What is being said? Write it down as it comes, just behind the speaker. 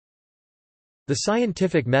The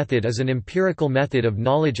scientific method is an empirical method of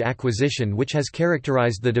knowledge acquisition which has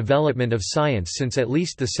characterized the development of science since at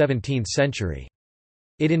least the 17th century.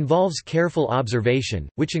 It involves careful observation,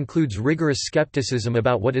 which includes rigorous skepticism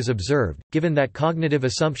about what is observed, given that cognitive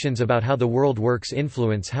assumptions about how the world works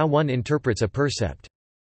influence how one interprets a percept.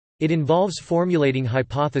 It involves formulating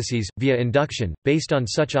hypotheses, via induction, based on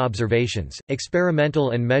such observations,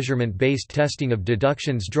 experimental and measurement-based testing of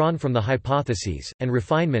deductions drawn from the hypotheses, and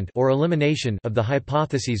refinement or elimination of the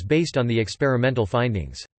hypotheses based on the experimental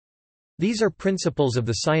findings. These are principles of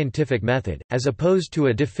the scientific method, as opposed to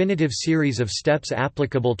a definitive series of steps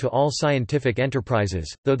applicable to all scientific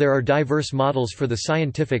enterprises. Though there are diverse models for the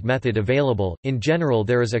scientific method available, in general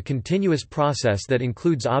there is a continuous process that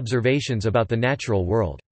includes observations about the natural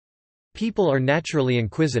world. People are naturally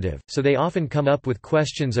inquisitive, so they often come up with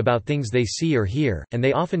questions about things they see or hear, and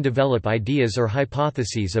they often develop ideas or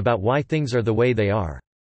hypotheses about why things are the way they are.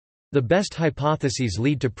 The best hypotheses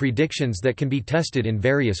lead to predictions that can be tested in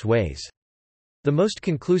various ways. The most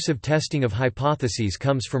conclusive testing of hypotheses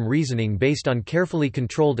comes from reasoning based on carefully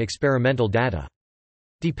controlled experimental data.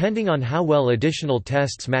 Depending on how well additional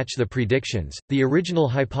tests match the predictions, the original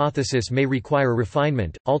hypothesis may require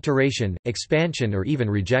refinement, alteration, expansion, or even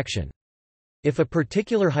rejection. If a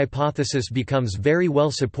particular hypothesis becomes very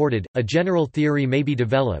well supported, a general theory may be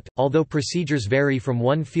developed. Although procedures vary from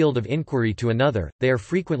one field of inquiry to another, they are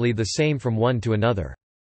frequently the same from one to another.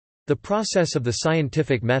 The process of the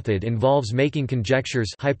scientific method involves making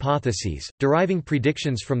conjectures, hypotheses, deriving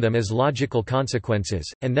predictions from them as logical consequences,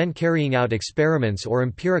 and then carrying out experiments or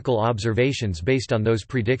empirical observations based on those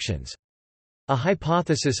predictions. A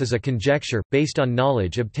hypothesis is a conjecture, based on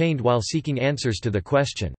knowledge obtained while seeking answers to the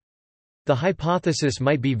question. The hypothesis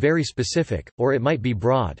might be very specific, or it might be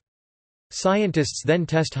broad. Scientists then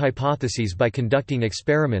test hypotheses by conducting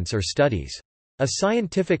experiments or studies. A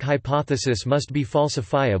scientific hypothesis must be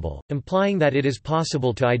falsifiable, implying that it is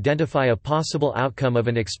possible to identify a possible outcome of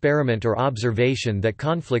an experiment or observation that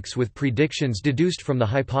conflicts with predictions deduced from the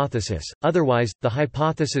hypothesis, otherwise, the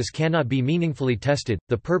hypothesis cannot be meaningfully tested.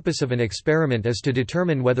 The purpose of an experiment is to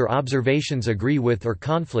determine whether observations agree with or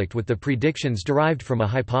conflict with the predictions derived from a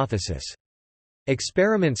hypothesis.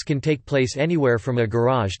 Experiments can take place anywhere from a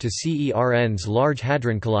garage to CERN's Large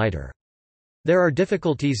Hadron Collider. There are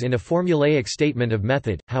difficulties in a formulaic statement of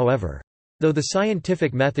method, however. Though the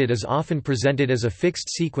scientific method is often presented as a fixed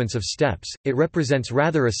sequence of steps, it represents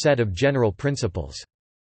rather a set of general principles.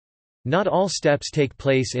 Not all steps take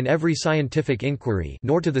place in every scientific inquiry,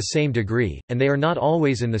 nor to the same degree, and they are not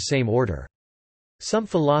always in the same order. Some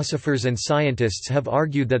philosophers and scientists have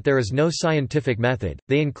argued that there is no scientific method.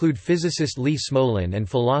 They include physicist Lee Smolin and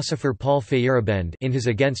philosopher Paul Feyerabend in his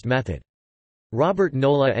Against Method. Robert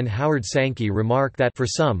Nola and Howard Sankey remark that for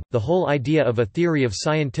some, the whole idea of a theory of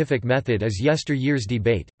scientific method is yesteryear's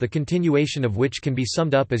debate, the continuation of which can be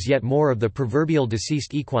summed up as yet more of the proverbial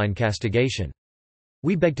deceased equine castigation.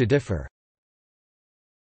 We beg to differ.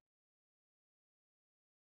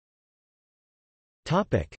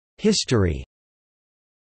 History.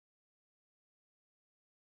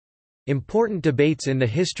 Important debates in the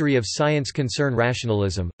history of science concern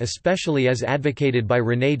rationalism, especially as advocated by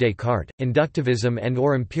René Descartes, inductivism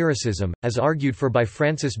and/or empiricism, as argued for by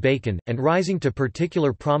Francis Bacon, and rising to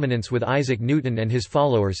particular prominence with Isaac Newton and his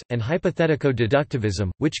followers, and hypothetico-deductivism,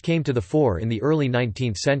 which came to the fore in the early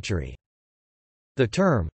 19th century. The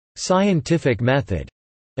term, "scientific method,"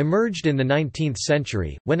 emerged in the 19th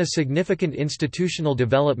century, when a significant institutional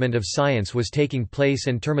development of science was taking place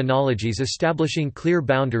and terminologies establishing clear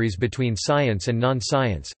boundaries between science and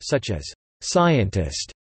non-science, such as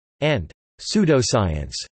 "scientist" and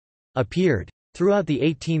 "pseudoscience," appeared. Throughout the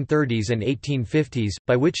 1830s and 1850s,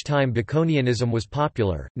 by which time Baconianism was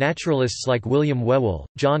popular, naturalists like William Whewell,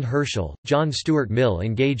 John Herschel, John Stuart Mill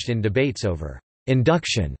engaged in debates over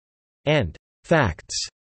 "induction" and "facts,"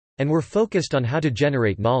 and were focused on how to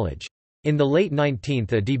generate knowledge. In the late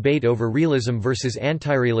 19th, a debate over realism versus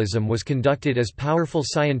antirealism was conducted as powerful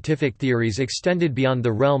scientific theories extended beyond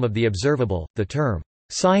the realm of the observable. The term,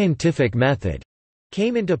 "scientific method,"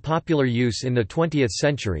 came into popular use in the 20th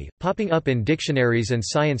century, popping up in dictionaries and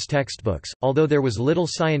science textbooks, although there was little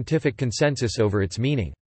scientific consensus over its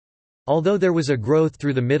meaning. Although there was a growth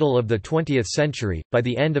through the middle of the 20th century, by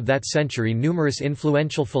the end of that century numerous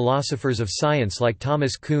influential philosophers of science like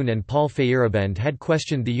Thomas Kuhn and Paul Feyerabend had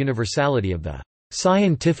questioned the universality of the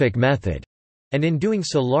 "scientific method," and in doing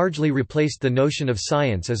so largely replaced the notion of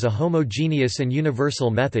science as a homogeneous and universal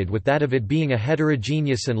method with that of it being a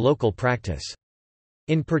heterogeneous and local practice.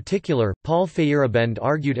 In particular, Paul Feyerabend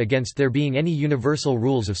argued against there being any universal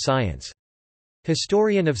rules of science.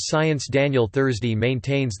 Historian of science Daniel Thursday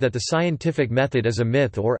maintains that the scientific method is a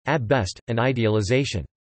myth or, at best, an idealization.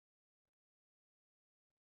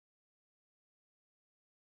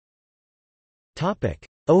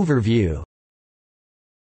 Overview.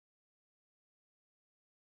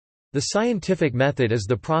 The scientific method is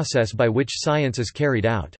the process by which science is carried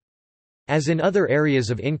out. As in other areas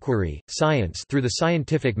of inquiry, science through the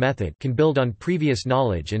scientific method can build on previous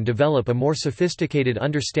knowledge and develop a more sophisticated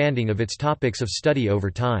understanding of its topics of study over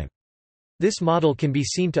time. This model can be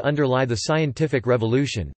seen to underlie the scientific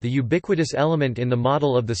revolution. The ubiquitous element in the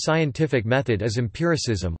model of the scientific method is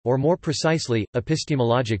empiricism, or more precisely,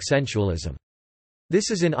 epistemologic sensualism. This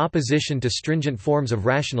is in opposition to stringent forms of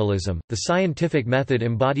rationalism. The scientific method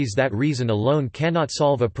embodies that reason alone cannot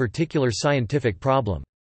solve a particular scientific problem.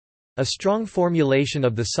 A strong formulation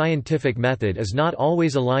of the scientific method is not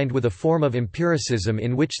always aligned with a form of empiricism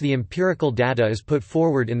in which the empirical data is put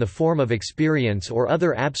forward in the form of experience or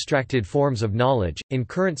other abstracted forms of knowledge. In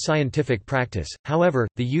current scientific practice, however,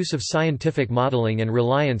 the use of scientific modeling and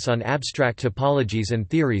reliance on abstract topologies and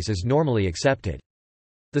theories is normally accepted.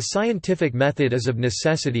 The scientific method is of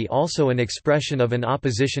necessity also an expression of an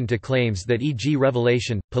opposition to claims that, e.g.,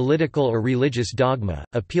 revelation, political or religious dogma,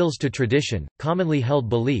 appeals to tradition, commonly held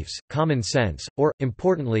beliefs, common sense, or,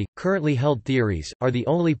 importantly, currently held theories, are the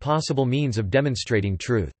only possible means of demonstrating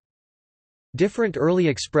truth. Different early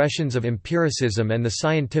expressions of empiricism and the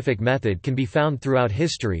scientific method can be found throughout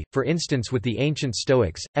history, for instance with the ancient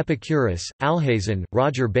Stoics, Epicurus, Alhazen,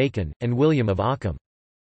 Roger Bacon, and William of Ockham.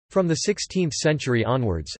 From the 16th century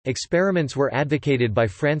onwards, experiments were advocated by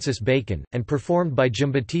Francis Bacon, and performed by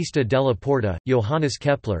Giambattista della Porta, Johannes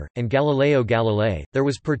Kepler, and Galileo Galilei. There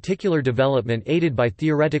was particular development aided by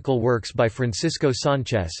theoretical works by Francisco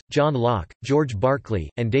Sanchez, John Locke, George Berkeley,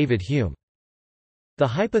 and David Hume. The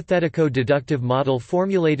hypothetico-deductive model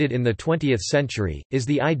formulated in the 20th century is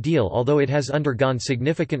the ideal, although it has undergone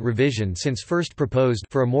significant revision since first proposed.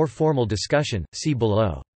 For a more formal discussion, see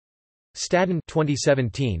below. Stadden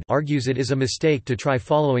 2017 argues it is a mistake to try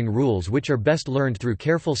following rules which are best learned through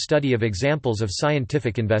careful study of examples of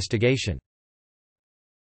scientific investigation.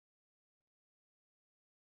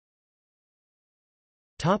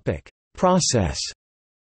 Process.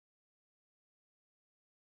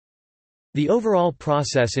 The overall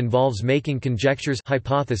process involves making conjectures,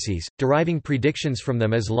 hypotheses, deriving predictions from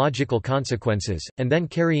them as logical consequences, and then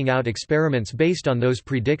carrying out experiments based on those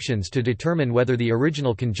predictions to determine whether the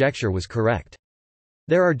original conjecture was correct.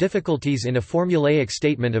 There are difficulties in a formulaic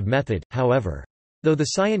statement of method, however. Though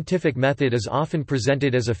the scientific method is often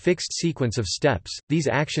presented as a fixed sequence of steps, these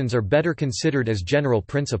actions are better considered as general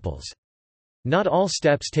principles. Not all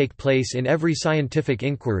steps take place in every scientific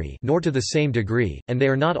inquiry, nor to the same degree, and they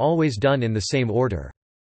are not always done in the same order.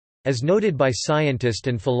 As noted by scientist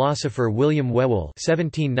and philosopher William Whewell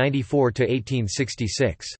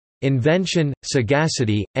 (1794–1866), invention,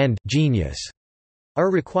 sagacity, and genius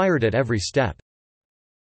are required at every step.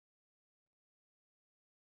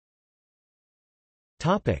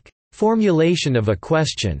 Topic: Formulation of a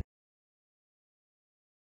question.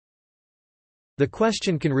 The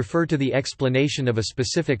question can refer to the explanation of a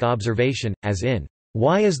specific observation, as in,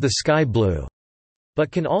 "Why is the sky blue?"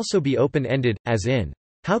 but can also be open-ended, as in,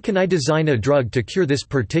 "How can I design a drug to cure this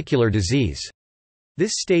particular disease?"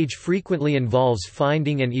 This stage frequently involves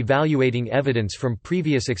finding and evaluating evidence from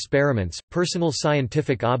previous experiments, personal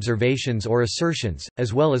scientific observations or assertions,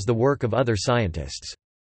 as well as the work of other scientists.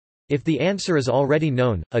 If the answer is already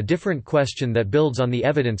known, a different question that builds on the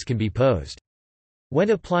evidence can be posed.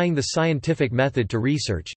 When applying the scientific method to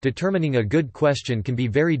research, determining a good question can be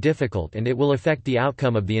very difficult and it will affect the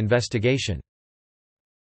outcome of the investigation.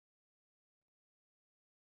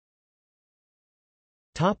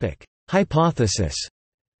 Hypothesis.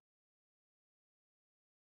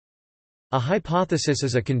 A hypothesis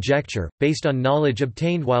is a conjecture, based on knowledge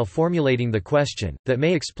obtained while formulating the question, that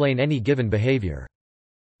may explain any given behavior.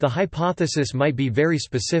 The hypothesis might be very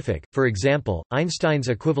specific, for example, Einstein's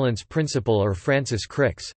equivalence principle or Francis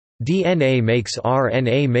Crick's DNA makes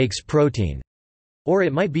RNA makes protein, or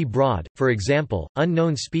it might be broad, for example,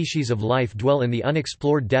 unknown species of life dwell in the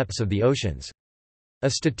unexplored depths of the oceans. A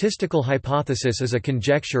statistical hypothesis is a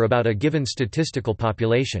conjecture about a given statistical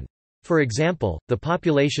population. For example, the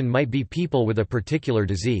population might be people with a particular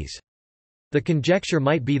disease. The conjecture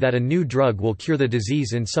might be that a new drug will cure the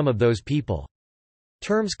disease in some of those people.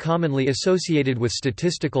 Terms commonly associated with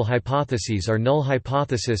statistical hypotheses are null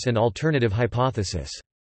hypothesis and alternative hypothesis.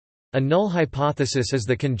 A null hypothesis is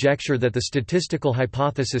the conjecture that the statistical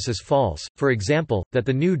hypothesis is false, for example, that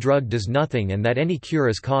the new drug does nothing and that any cure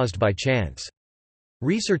is caused by chance.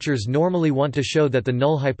 Researchers normally want to show that the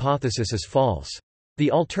null hypothesis is false.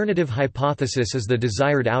 The alternative hypothesis is the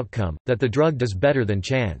desired outcome, that the drug does better than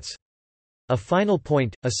chance. A final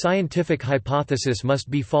point, a scientific hypothesis must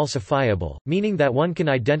be falsifiable, meaning that one can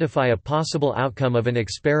identify a possible outcome of an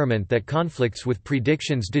experiment that conflicts with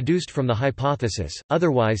predictions deduced from the hypothesis,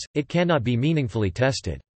 otherwise, it cannot be meaningfully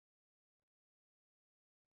tested.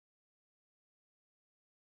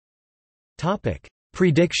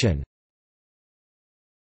 Prediction.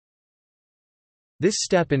 This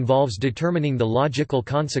step involves determining the logical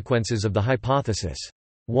consequences of the hypothesis.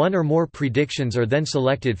 One or more predictions are then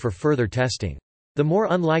selected for further testing. The more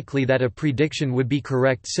unlikely that a prediction would be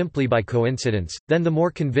correct simply by coincidence, then the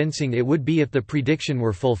more convincing it would be if the prediction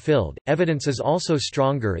were fulfilled. Evidence is also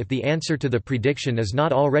stronger if the answer to the prediction is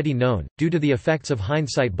not already known, due to the effects of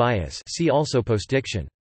hindsight bias. See also postdiction.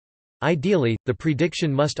 Ideally, the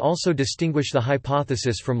prediction must also distinguish the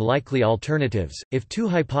hypothesis from likely alternatives. If two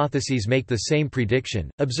hypotheses make the same prediction,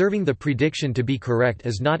 observing the prediction to be correct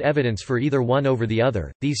is not evidence for either one over the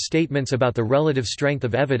other. These statements about the relative strength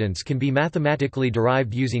of evidence can be mathematically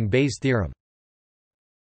derived using Bayes' theorem.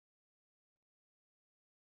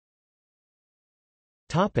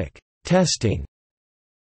 Topic: Testing.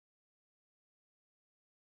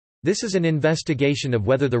 This is an investigation of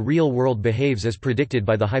whether the real world behaves as predicted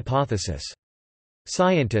by the hypothesis.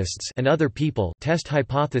 Scientists and other people test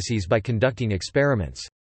hypotheses by conducting experiments.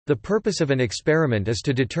 The purpose of an experiment is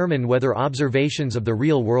to determine whether observations of the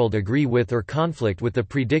real world agree with or conflict with the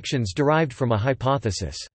predictions derived from a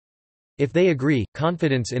hypothesis. If they agree,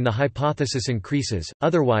 confidence in the hypothesis increases,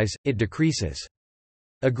 otherwise, it decreases.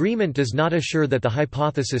 Agreement does not assure that the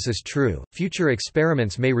hypothesis is true. Future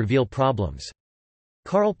experiments may reveal problems.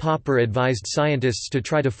 Karl Popper advised scientists to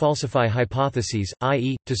try to falsify hypotheses,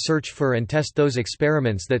 i.e., to search for and test those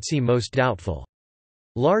experiments that seem most doubtful.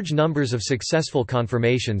 Large numbers of successful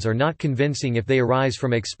confirmations are not convincing if they arise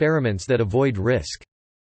from experiments that avoid risk.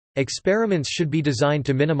 Experiments should be designed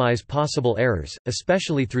to minimize possible errors,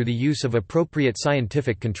 especially through the use of appropriate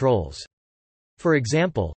scientific controls. For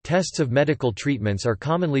example, tests of medical treatments are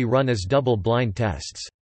commonly run as double-blind tests.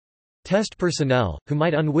 Test personnel, who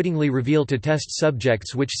might unwittingly reveal to test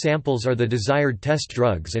subjects which samples are the desired test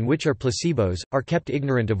drugs and which are placebos, are kept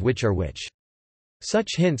ignorant of which are which.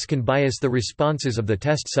 Such hints can bias the responses of the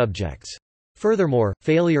test subjects. Furthermore,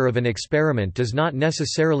 failure of an experiment does not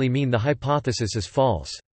necessarily mean the hypothesis is false.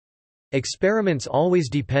 Experiments always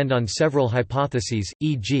depend on several hypotheses,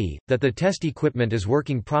 e.g., that the test equipment is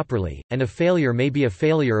working properly, and a failure may be a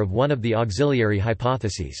failure of one of the auxiliary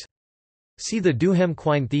hypotheses. See the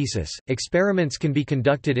Duhem-Quine thesis. Experiments can be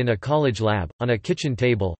conducted in a college lab, on a kitchen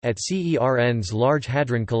table, at CERN's Large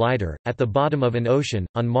Hadron Collider, at the bottom of an ocean,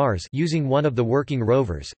 on Mars using one of the working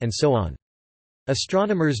rovers, and so on.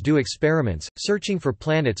 Astronomers do experiments, searching for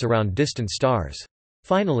planets around distant stars.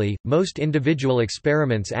 Finally, most individual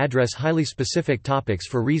experiments address highly specific topics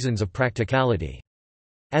for reasons of practicality.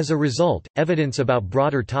 As a result, evidence about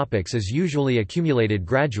broader topics is usually accumulated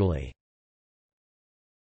gradually.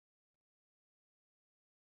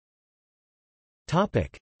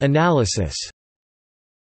 Analysis.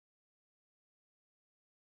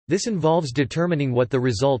 This involves determining what the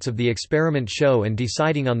results of the experiment show and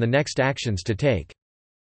deciding on the next actions to take.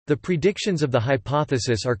 The predictions of the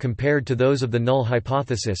hypothesis are compared to those of the null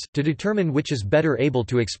hypothesis, to determine which is better able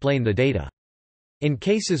to explain the data. In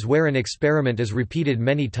cases where an experiment is repeated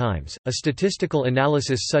many times, a statistical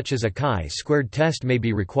analysis such as a chi-squared test may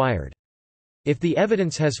be required. If the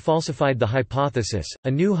evidence has falsified the hypothesis,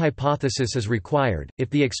 a new hypothesis is required.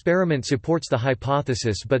 If the experiment supports the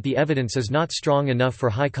hypothesis but the evidence is not strong enough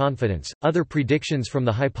for high confidence, other predictions from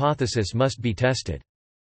the hypothesis must be tested.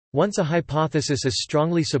 Once a hypothesis is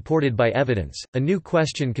strongly supported by evidence, a new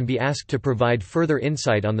question can be asked to provide further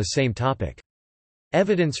insight on the same topic.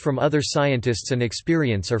 Evidence from other scientists and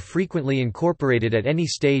experience are frequently incorporated at any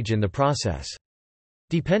stage in the process.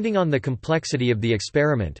 Depending on the complexity of the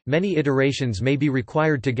experiment, many iterations may be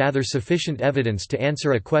required to gather sufficient evidence to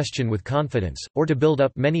answer a question with confidence, or to build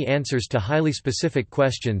up many answers to highly specific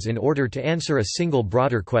questions in order to answer a single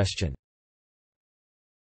broader question.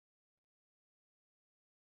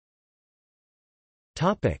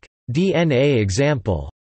 DNA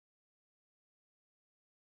example.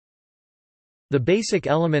 The basic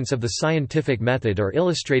elements of the scientific method are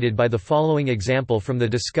illustrated by the following example from the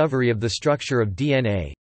discovery of the structure of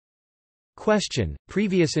DNA. Question: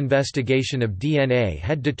 previous investigation of DNA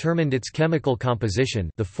had determined its chemical composition,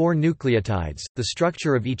 the 4 nucleotides, the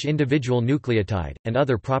structure of each individual nucleotide, and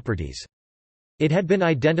other properties. It had been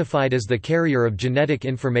identified as the carrier of genetic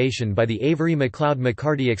information by the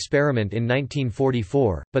Avery-McLeod-McCarty experiment in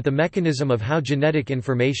 1944, but the mechanism of how genetic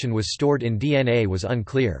information was stored in DNA was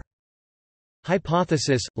unclear.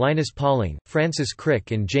 Hypothesis – Linus Pauling, Francis Crick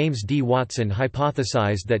and James D. Watson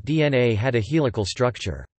hypothesized that DNA had a helical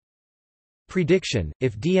structure. Prediction –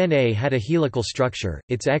 If DNA had a helical structure,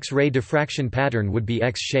 its X-ray diffraction pattern would be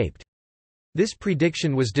X-shaped. This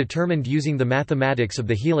prediction was determined using the mathematics of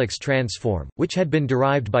the helix transform, which had been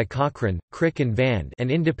derived by Cochrane, Crick and Vand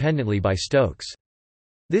and independently by Stokes.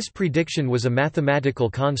 This prediction was a mathematical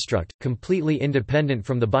construct, completely independent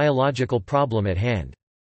from the biological problem at hand.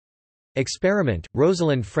 Experiment –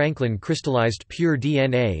 Rosalind Franklin crystallized pure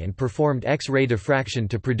DNA and performed X-ray diffraction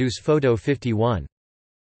to produce photo 51.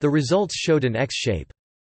 The results showed an X shape.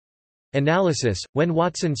 Analysis – When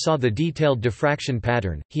Watson saw the detailed diffraction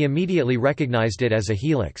pattern, he immediately recognized it as a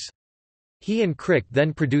helix. He and Crick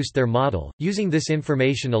then produced their model, using this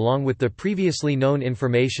information along with the previously known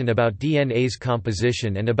information about DNA's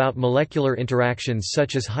composition and about molecular interactions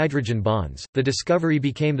such as hydrogen bonds. The discovery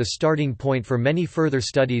became the starting point for many further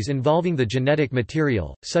studies involving the genetic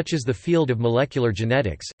material, such as the field of molecular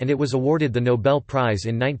genetics, and it was awarded the Nobel Prize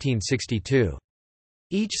in 1962.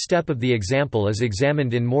 Each step of the example is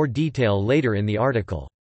examined in more detail later in the article.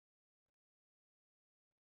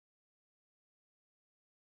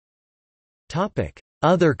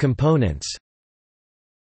 Other components.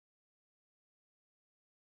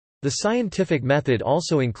 The scientific method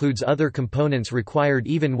also includes other components required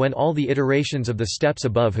even when all the iterations of the steps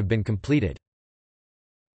above have been completed.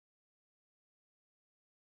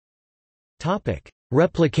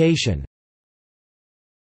 Replication.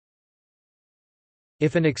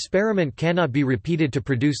 If an experiment cannot be repeated to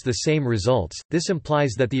produce the same results, this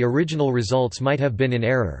implies that the original results might have been in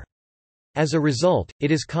error. As a result, it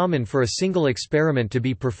is common for a single experiment to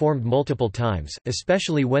be performed multiple times,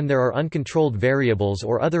 especially when there are uncontrolled variables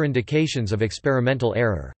or other indications of experimental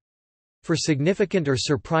error. For significant or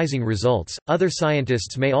surprising results, other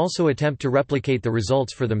scientists may also attempt to replicate the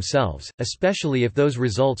results for themselves, especially if those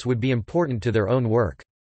results would be important to their own work.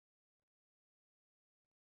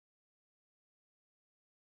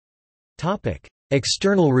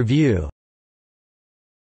 External review.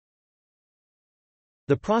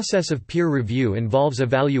 The process of peer review involves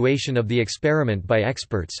evaluation of the experiment by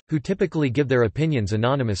experts, who typically give their opinions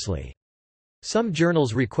anonymously. Some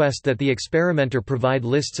journals request that the experimenter provide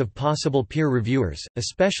lists of possible peer reviewers,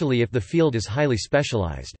 especially if the field is highly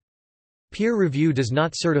specialized. Peer review does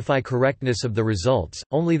not certify correctness of the results,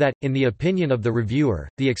 only that, in the opinion of the reviewer,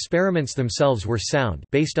 the experiments themselves were sound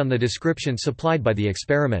based on the description supplied by the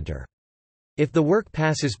experimenter. If the work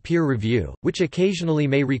passes peer review, which occasionally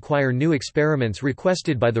may require new experiments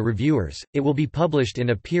requested by the reviewers, it will be published in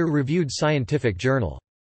a peer-reviewed scientific journal.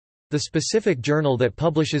 The specific journal that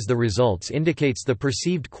publishes the results indicates the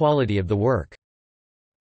perceived quality of the work.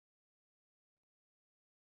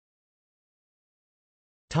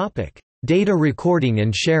 Data recording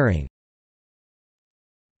and sharing.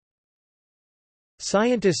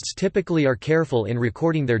 Scientists typically are careful in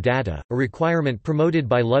recording their data, a requirement promoted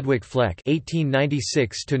by Ludwig Fleck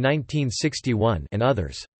 (1896–1961) and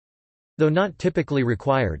others. Though not typically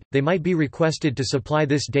required, they might be requested to supply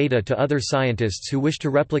this data to other scientists who wish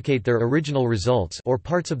to replicate their original results or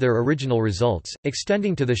parts of their original results,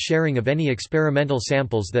 extending to the sharing of any experimental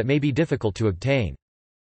samples that may be difficult to obtain.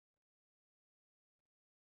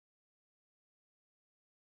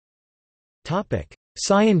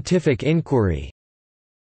 Scientific inquiry.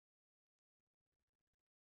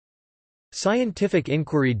 Scientific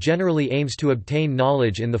inquiry generally aims to obtain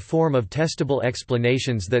knowledge in the form of testable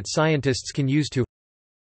explanations that scientists can use to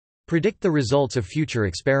predict the results of future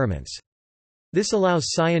experiments. This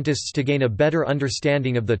allows scientists to gain a better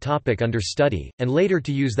understanding of the topic under study, and later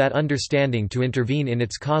to use that understanding to intervene in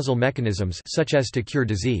its causal mechanisms, such as to cure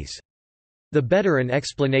disease. The better an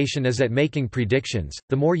explanation is at making predictions,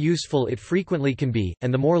 the more useful it frequently can be,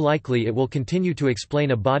 and the more likely it will continue to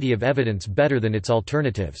explain a body of evidence better than its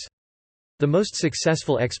alternatives. The most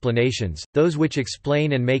successful explanations, those which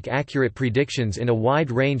explain and make accurate predictions in a wide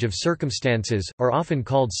range of circumstances, are often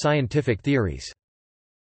called scientific theories.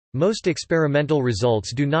 Most experimental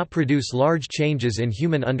results do not produce large changes in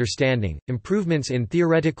human understanding. Improvements in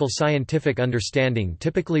theoretical scientific understanding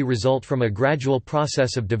typically result from a gradual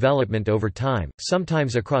process of development over time,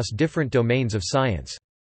 sometimes across different domains of science.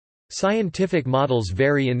 Scientific models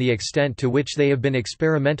vary in the extent to which they have been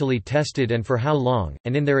experimentally tested and for how long,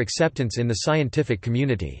 and in their acceptance in the scientific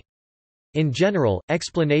community. In general,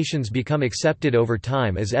 explanations become accepted over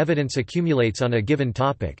time as evidence accumulates on a given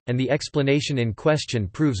topic, and the explanation in question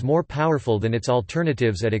proves more powerful than its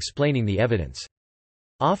alternatives at explaining the evidence.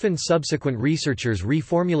 Often subsequent researchers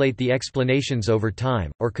reformulate the explanations over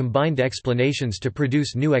time, or combined explanations to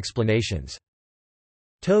produce new explanations.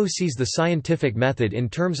 Toe sees the scientific method in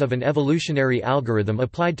terms of an evolutionary algorithm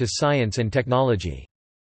applied to science and technology.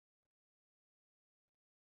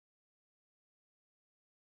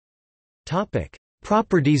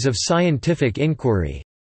 Properties of scientific inquiry.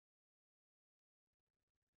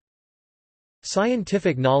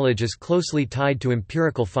 Scientific knowledge is closely tied to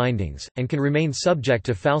empirical findings, and can remain subject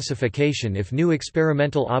to falsification if new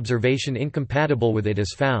experimental observation incompatible with it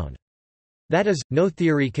is found. That is, no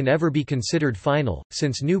theory can ever be considered final,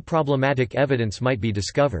 since new problematic evidence might be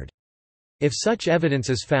discovered. If such evidence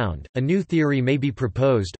is found, a new theory may be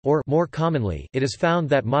proposed, or more commonly, it is found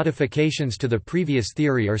that modifications to the previous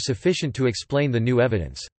theory are sufficient to explain the new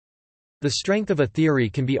evidence. The strength of a theory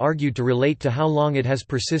can be argued to relate to how long it has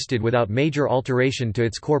persisted without major alteration to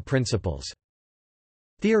its core principles.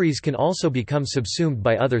 Theories can also become subsumed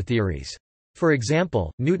by other theories. For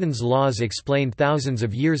example, Newton's laws explained thousands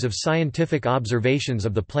of years of scientific observations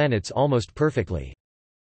of the planets almost perfectly.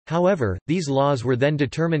 However, these laws were then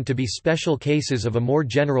determined to be special cases of a more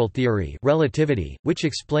general theory, relativity, which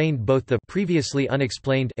explained both the previously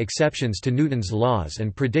unexplained exceptions to Newton's laws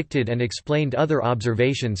and predicted and explained other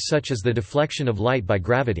observations such as the deflection of light by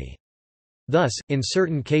gravity. Thus, in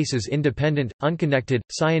certain cases independent, unconnected,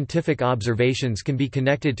 scientific observations can be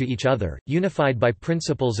connected to each other, unified by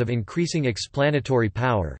principles of increasing explanatory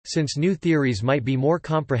power, since new theories might be more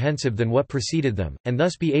comprehensive than what preceded them, and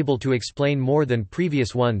thus be able to explain more than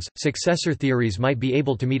previous ones. Successor theories might be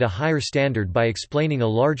able to meet a higher standard by explaining a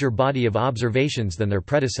larger body of observations than their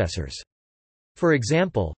predecessors. For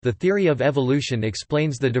example, the theory of evolution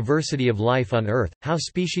explains the diversity of life on Earth, how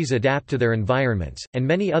species adapt to their environments, and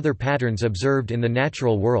many other patterns observed in the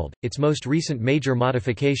natural world. Its most recent major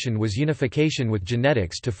modification was unification with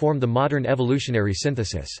genetics to form the modern evolutionary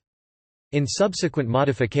synthesis. In subsequent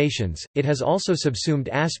modifications, it has also subsumed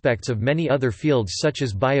aspects of many other fields such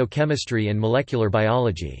as biochemistry and molecular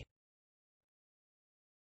biology.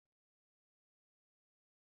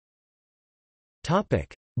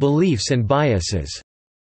 Topic: Beliefs and biases.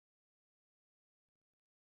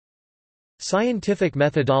 Scientific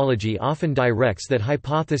methodology often directs that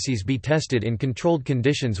hypotheses be tested in controlled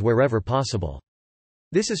conditions wherever possible.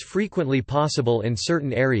 This is frequently possible in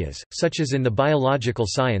certain areas, such as in the biological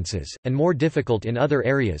sciences, and more difficult in other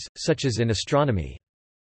areas, such as in astronomy.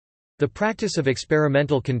 The practice of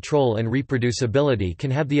experimental control and reproducibility can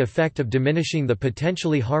have the effect of diminishing the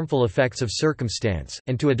potentially harmful effects of circumstance,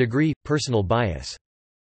 and to a degree, personal bias.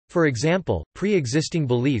 For example, pre-existing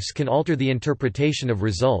beliefs can alter the interpretation of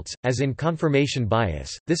results, as in confirmation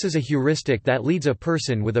bias. This is a heuristic that leads a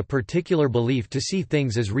person with a particular belief to see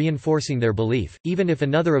things as reinforcing their belief, even if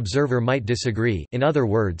another observer might disagree. In other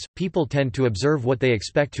words, people tend to observe what they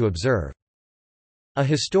expect to observe. A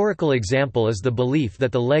historical example is the belief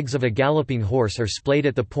that the legs of a galloping horse are splayed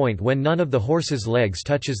at the point when none of the horse's legs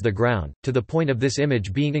touches the ground, to the point of this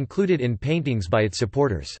image being included in paintings by its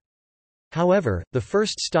supporters. However, the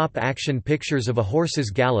first stop-action pictures of a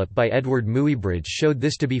horse's gallop by Edward Muybridge showed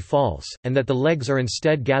this to be false, and that the legs are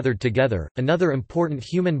instead gathered together. Another important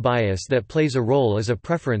human bias that plays a role is a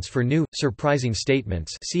preference for new, surprising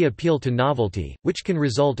statements. See appeal to novelty, which can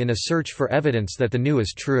result in a search for evidence that the new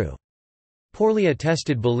is true. Poorly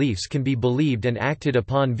attested beliefs can be believed and acted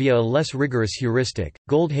upon via a less rigorous heuristic.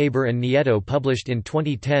 Goldhaber and Nieto published in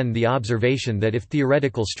 2010 the observation that if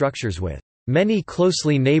theoretical structures with many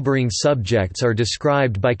closely neighboring subjects are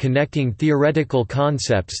described by connecting theoretical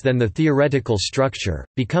concepts, then the theoretical structure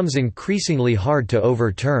becomes increasingly hard to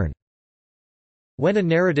overturn. When a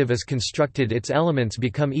narrative is constructed, its elements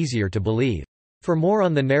become easier to believe. For more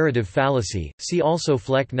on the narrative fallacy, see also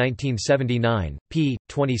Fleck 1979, p.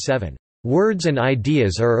 27. Words and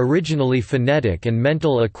ideas are originally phonetic and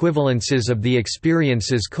mental equivalences of the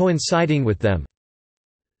experiences coinciding with them.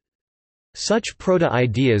 Such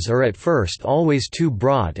proto-ideas are at first always too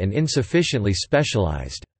broad and insufficiently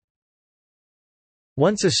specialized.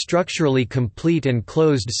 Once a structurally complete and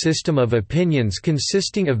closed system of opinions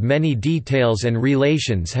consisting of many details and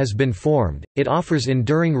relations has been formed, it offers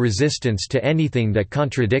enduring resistance to anything that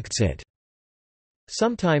contradicts it.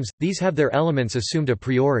 Sometimes, these have their elements assumed a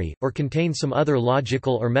priori, or contain some other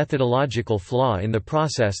logical or methodological flaw in the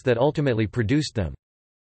process that ultimately produced them.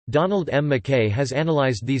 Donald M. McKay has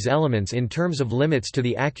analyzed these elements in terms of limits to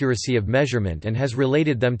the accuracy of measurement and has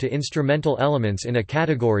related them to instrumental elements in a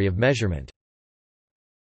category of measurement.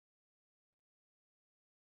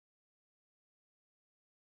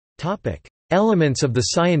 Elements of the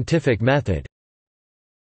scientific method.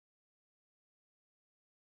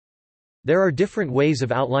 There are different ways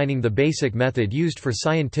of outlining the basic method used for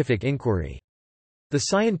scientific inquiry. The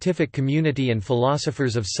scientific community and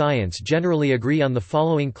philosophers of science generally agree on the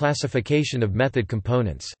following classification of method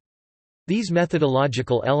components. These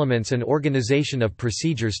methodological elements and organization of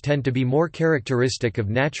procedures tend to be more characteristic of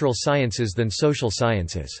natural sciences than social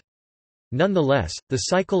sciences. Nonetheless, the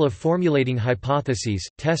cycle of formulating hypotheses,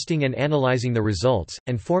 testing and analyzing the results,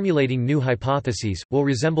 and formulating new hypotheses, will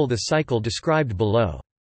resemble the cycle described below.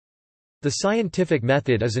 The scientific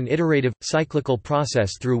method is an iterative, cyclical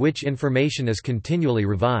process through which information is continually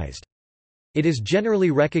revised. It is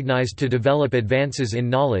generally recognized to develop advances in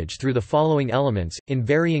knowledge through the following elements, in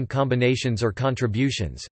varying combinations or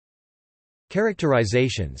contributions: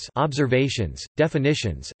 characterizations, observations,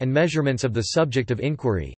 definitions, and measurements of the subject of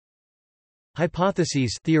inquiry;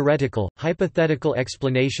 hypotheses, theoretical, hypothetical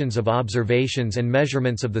explanations of observations and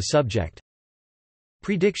measurements of the subject;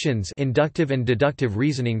 predictions, inductive and deductive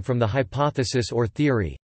reasoning from the hypothesis or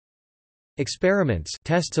theory; experiments,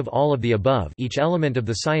 tests of all of the above. Each element of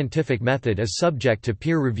the scientific method is subject to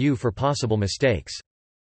peer review for possible mistakes.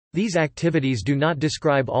 These activities do not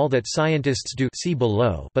describe all that scientists do, see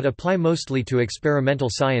below, but apply mostly to experimental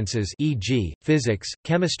sciences, e.g., physics,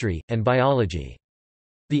 chemistry, and biology.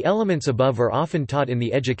 The elements above are often taught in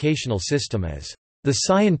the educational system as the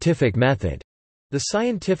scientific method. The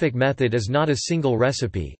scientific method is not a single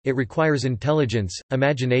recipe, it requires intelligence,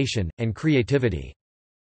 imagination, and creativity.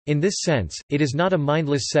 In this sense, it is not a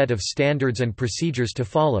mindless set of standards and procedures to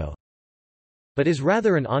follow, but is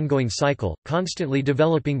rather an ongoing cycle, constantly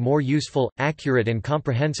developing more useful, accurate and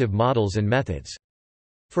comprehensive models and methods.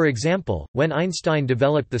 For example, when Einstein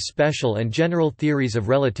developed the special and general theories of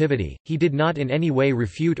relativity, he did not in any way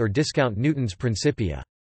refute or discount Newton's Principia.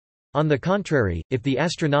 On the contrary, if the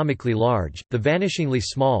astronomically large, the vanishingly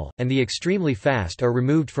small, and the extremely fast are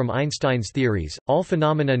removed from Einstein's theories, all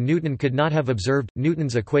phenomena Newton could not have observed,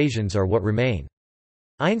 Newton's equations are what remain.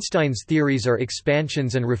 Einstein's theories are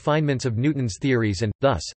expansions and refinements of Newton's theories and,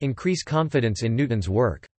 thus, increase confidence in Newton's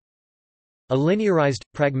work. A linearized,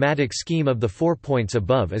 pragmatic scheme of the 4 points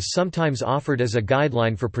above is sometimes offered as a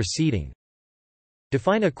guideline for proceeding.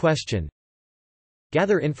 Define a question.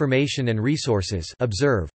 Gather information and resources.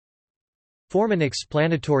 Observe. Form an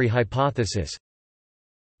explanatory hypothesis.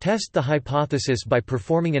 Test the hypothesis by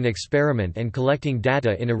performing an experiment and collecting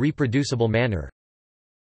data in a reproducible manner.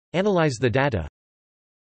 Analyze the data.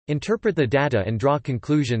 Interpret the data and draw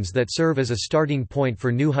conclusions that serve as a starting point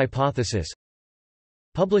for new hypothesis.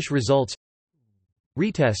 Publish results.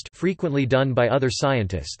 Retest, frequently done by other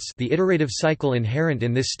scientists. The iterative cycle inherent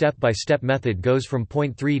in this step-by-step method goes from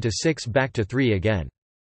point 3 to 6 back to 3 again.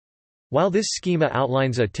 While this schema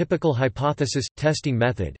outlines a typical hypothesis testing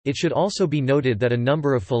method, it should also be noted that a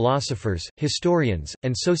number of philosophers, historians,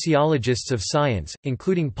 and sociologists of science,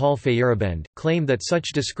 including Paul Feyerabend, claim that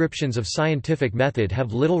such descriptions of scientific method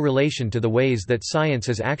have little relation to the ways that science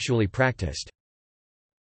is actually practiced.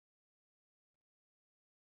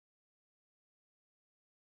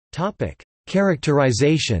 Topic: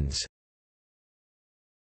 Characterizations.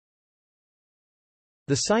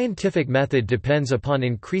 The scientific method depends upon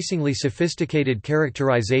increasingly sophisticated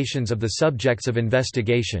characterizations of the subjects of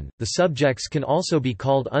investigation. The subjects can also be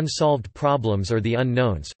called unsolved problems or the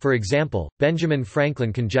unknowns. For example, Benjamin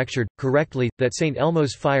Franklin conjectured, correctly, that St.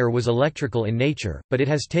 Elmo's fire was electrical in nature, but it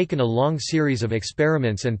has taken a long series of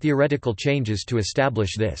experiments and theoretical changes to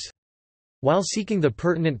establish this. While seeking the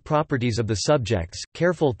pertinent properties of the subjects,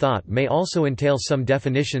 careful thought may also entail some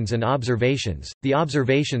definitions and observations. The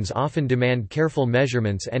observations often demand careful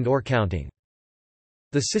measurements and/or counting.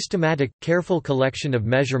 The systematic, careful collection of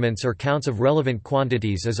measurements or counts of relevant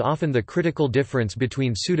quantities is often the critical difference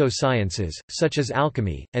between pseudosciences, such as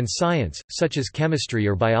alchemy, and science, such as chemistry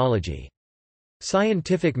or biology.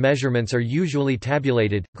 Scientific measurements are usually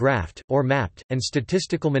tabulated, graphed, or mapped, and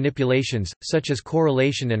statistical manipulations, such as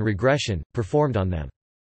correlation and regression, performed on them.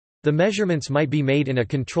 The measurements might be made in a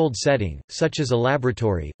controlled setting, such as a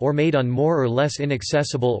laboratory, or made on more or less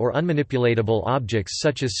inaccessible or unmanipulatable objects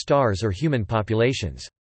such as stars or human populations.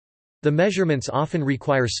 The measurements often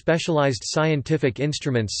require specialized scientific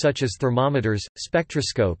instruments such as thermometers,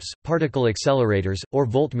 spectroscopes, particle accelerators, or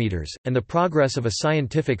voltmeters, and the progress of a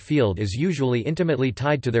scientific field is usually intimately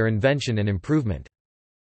tied to their invention and improvement.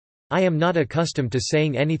 I am not accustomed to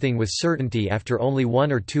saying anything with certainty after only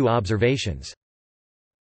 1 or 2 observations.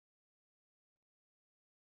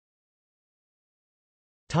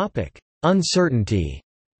 Uncertainty.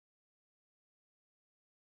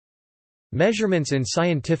 Measurements in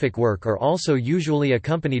scientific work are also usually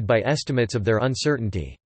accompanied by estimates of their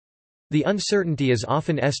uncertainty. The uncertainty is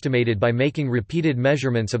often estimated by making repeated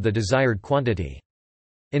measurements of the desired quantity.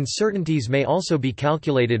 Uncertainties may also be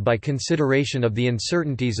calculated by consideration of the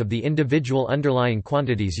uncertainties of the individual underlying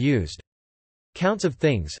quantities used. Counts of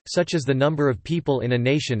things, such as the number of people in a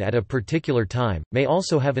nation at a particular time, may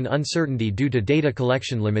also have an uncertainty due to data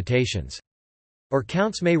collection limitations. Or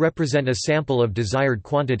counts may represent a sample of desired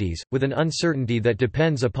quantities, with an uncertainty that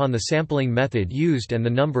depends upon the sampling method used and the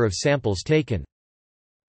number of samples taken.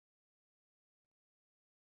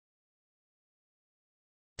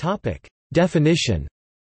 Definition.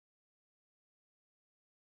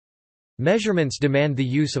 Measurements demand the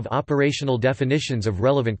use of operational definitions of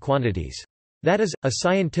relevant quantities. That is, a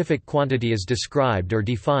scientific quantity is described or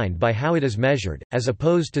defined by how it is measured, as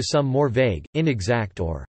opposed to some more vague, inexact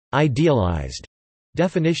or idealized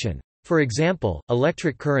definition. For example,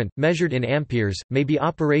 electric current, measured in amperes, may be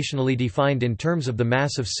operationally defined in terms of the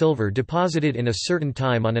mass of silver deposited in a certain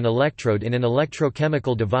time on an electrode in an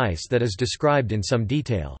electrochemical device that is described in some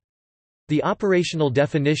detail. The operational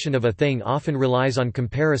definition of a thing often relies on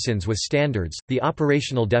comparisons with standards. The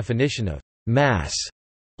operational definition of mass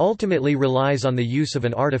ultimately relies on the use of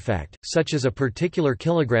an artifact, such as a particular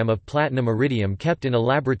kilogram of platinum iridium kept in a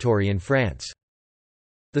laboratory in France.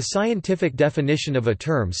 The scientific definition of a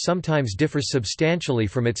term sometimes differs substantially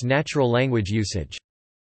from its natural language usage.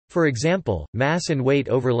 For example, mass and weight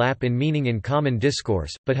overlap in meaning in common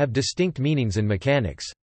discourse, but have distinct meanings in mechanics.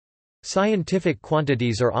 Scientific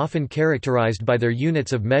quantities are often characterized by their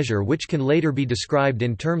units of measure, which can later be described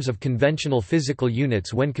in terms of conventional physical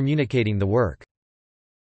units when communicating the work.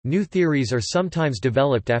 New theories are sometimes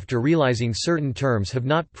developed after realizing certain terms have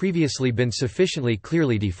not previously been sufficiently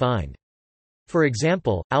clearly defined. For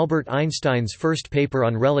example, Albert Einstein's first paper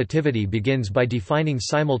on relativity begins by defining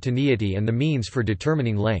simultaneity and the means for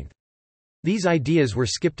determining length. These ideas were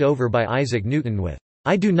skipped over by Isaac Newton with,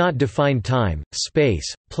 "I do not define time,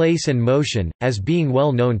 space, place and motion, as being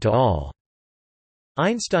well known to all."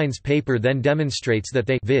 Einstein's paper then demonstrates that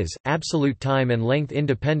they, viz., absolute time and length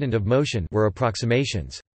independent of motion, were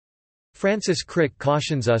approximations. Francis Crick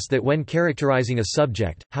cautions us that when characterizing a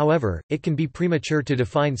subject, however, it can be premature to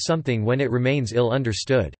define something when it remains ill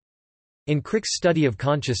understood. In Crick's study of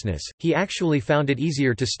consciousness, he actually found it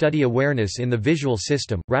easier to study awareness in the visual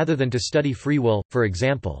system, rather than to study free will, for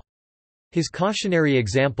example. His cautionary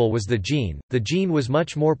example was the gene. The gene was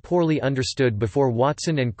much more poorly understood before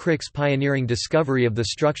Watson and Crick's pioneering discovery of the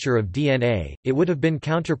structure of DNA. It would have been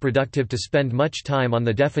counterproductive to spend much time on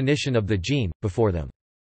the definition of the gene before them.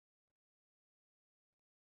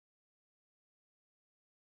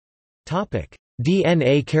 Topic: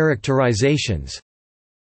 DNA characterizations.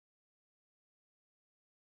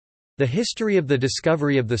 The history of the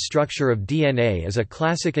discovery of the structure of DNA is a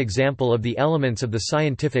classic example of the elements of the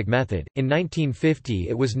scientific method. In 1950,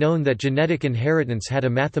 it was known that genetic inheritance had a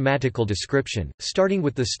mathematical description, starting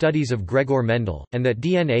with the studies of Gregor Mendel, and that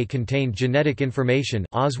DNA contained genetic information,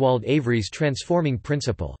 Oswald Avery's transforming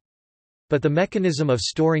principle. But the mechanism of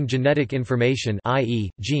storing genetic information, i.e.,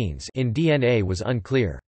 genes, in DNA was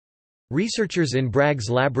unclear. Researchers in Bragg's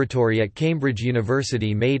laboratory at Cambridge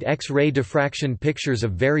University made X-ray diffraction pictures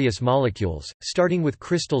of various molecules, starting with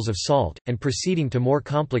crystals of salt, and proceeding to more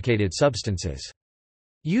complicated substances.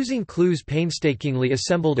 Using clues painstakingly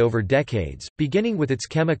assembled over decades, beginning with its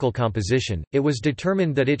chemical composition, it was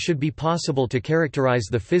determined that it should be possible to characterize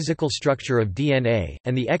the physical structure of DNA,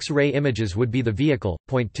 and the X-ray images would be the vehicle.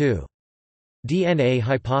 Point 2.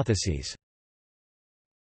 DNA-hypotheses.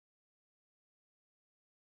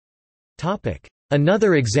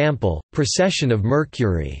 Another example, precession of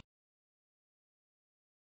Mercury.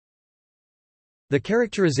 The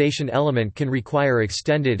characterization element can require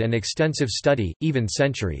extended and extensive study, even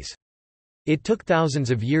centuries. It took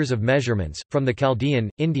thousands of years of measurements, from the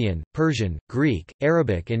Chaldean, Indian, Persian, Greek,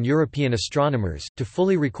 Arabic and European astronomers, to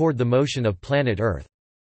fully record the motion of planet Earth.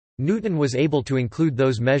 Newton was able to include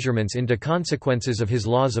those measurements into consequences of his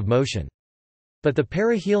laws of motion. But the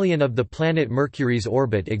perihelion of the planet Mercury's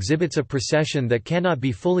orbit exhibits a precession that cannot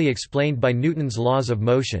be fully explained by Newton's laws of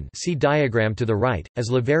motion, see diagram to the right, as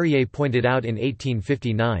Leverrier pointed out in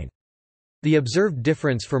 1859. The observed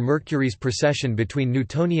difference for Mercury's precession between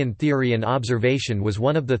Newtonian theory and observation was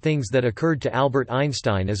one of the things that occurred to Albert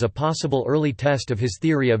Einstein as a possible early test of his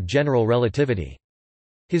theory of general relativity.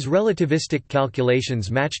 His relativistic calculations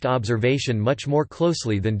matched observation much more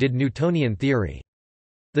closely than did Newtonian theory.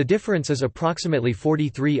 The difference is approximately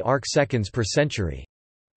 43 arc-seconds per century.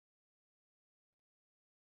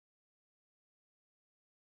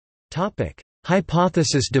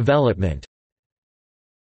 Hypothesis development.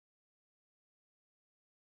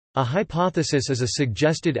 A hypothesis is a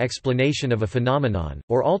suggested explanation of a phenomenon,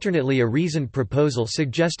 or alternately a reasoned proposal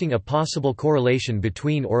suggesting a possible correlation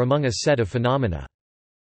between or among a set of phenomena.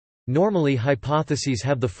 Normally, hypotheses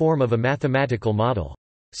have the form of a mathematical model.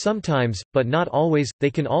 Sometimes, but not always, they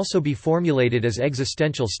can also be formulated as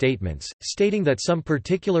existential statements, stating that some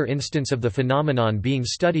particular instance of the phenomenon being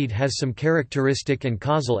studied has some characteristic and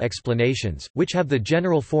causal explanations, which have the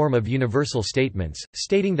general form of universal statements,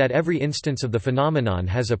 stating that every instance of the phenomenon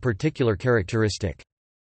has a particular characteristic.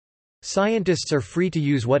 Scientists are free to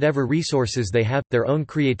use whatever resources they have, their own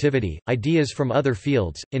creativity, ideas from other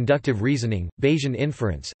fields, inductive reasoning, Bayesian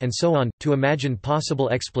inference, and so on, to imagine possible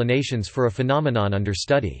explanations for a phenomenon under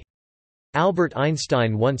study. Albert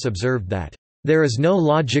Einstein once observed that, "There is no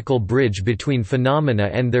logical bridge between phenomena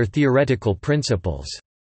and their theoretical principles."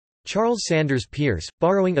 Charles Sanders Peirce,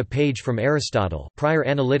 borrowing a page from Aristotle, Prior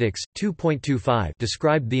Analytics, 2.25,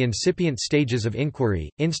 described the incipient stages of inquiry,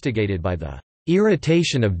 instigated by the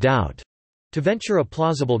irritation of doubt, to venture a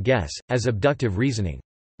plausible guess, as abductive reasoning.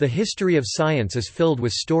 The history of science is filled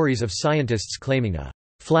with stories of scientists claiming a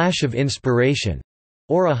flash of inspiration,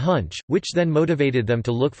 or a hunch, which then motivated them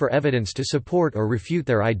to look for evidence to support or refute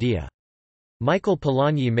their idea. Michael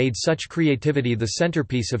Polanyi made such creativity the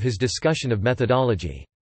centerpiece of his discussion of methodology.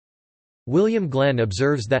 William Glenn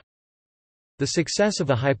observes that the success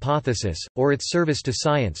of a hypothesis, or its service to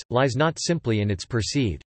science, lies not simply in its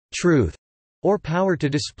perceived truth, or power to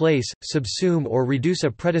displace, subsume or reduce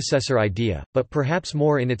a predecessor idea, but perhaps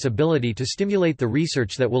more in its ability to stimulate the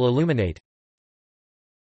research that will illuminate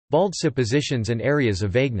bald suppositions and areas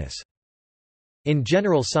of vagueness. In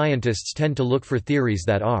general, scientists tend to look for theories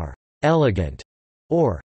that are elegant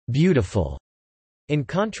or beautiful. In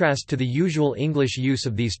contrast to the usual English use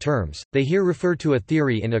of these terms, they here refer to a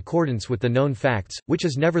theory in accordance with the known facts, which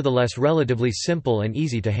is nevertheless relatively simple and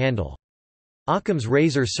easy to handle. Occam's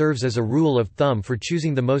razor serves as a rule of thumb for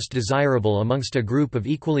choosing the most desirable amongst a group of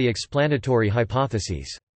equally explanatory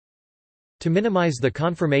hypotheses. To minimize the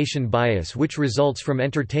confirmation bias which results from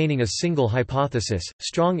entertaining a single hypothesis,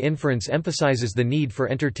 strong inference emphasizes the need for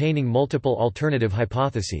entertaining multiple alternative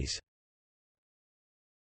hypotheses.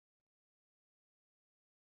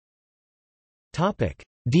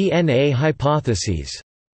 DNA hypotheses.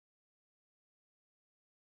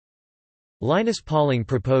 Linus Pauling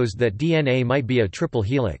proposed that DNA might be a triple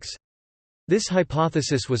helix. This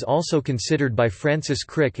hypothesis was also considered by Francis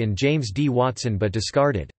Crick and James D. Watson but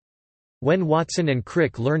discarded. When Watson and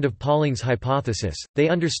Crick learned of Pauling's hypothesis, they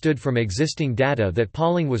understood from existing data that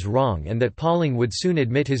Pauling was wrong and that Pauling would soon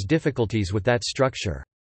admit his difficulties with that structure.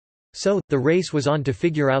 So, the race was on to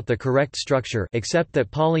figure out the correct structure, except that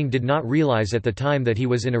Pauling did not realize at the time that he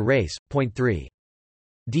was in a race. Point 3.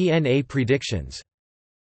 DNA predictions.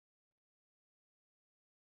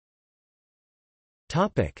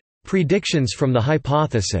 Predictions from the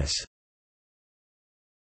hypothesis.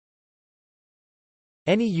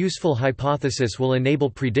 Any useful hypothesis will enable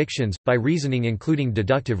predictions, by reasoning including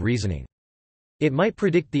deductive reasoning. It might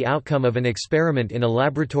predict the outcome of an experiment in a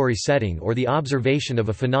laboratory setting or the observation of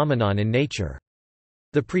a phenomenon in nature.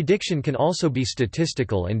 The prediction can also be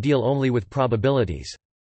statistical and deal only with probabilities.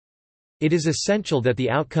 It is essential that the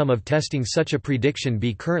outcome of testing such a prediction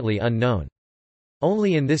be currently unknown.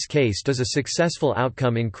 Only in this case does a successful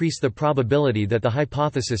outcome increase the probability that the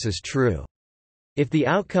hypothesis is true. If the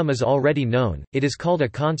outcome is already known, it is called a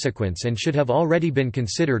consequence and should have already been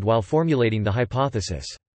considered while formulating the hypothesis.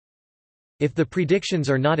 If the predictions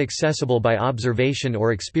are not accessible by observation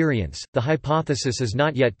or experience, the hypothesis is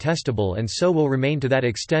not yet testable and so will remain to that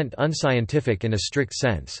extent unscientific in a strict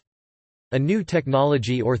sense. A new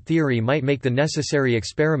technology or theory might make the necessary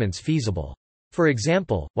experiments feasible. For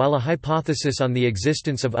example, while a hypothesis on the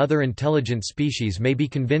existence of other intelligent species may be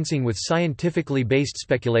convincing with scientifically based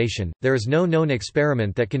speculation, there is no known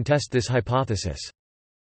experiment that can test this hypothesis.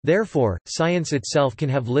 Therefore, science itself can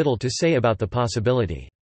have little to say about the possibility.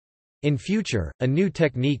 In future, a new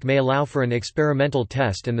technique may allow for an experimental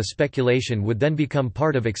test and the speculation would then become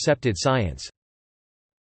part of accepted science.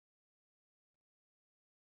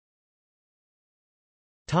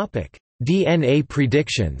 DNA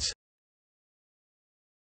predictions.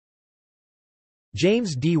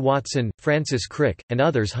 James D. Watson, Francis Crick, and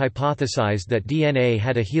others hypothesized that DNA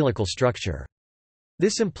had a helical structure.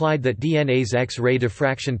 This implied that DNA's X-ray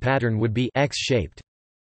diffraction pattern would be X-shaped.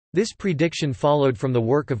 This prediction followed from the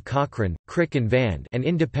work of Cochrane, Crick and Van, and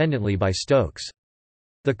independently by Stokes.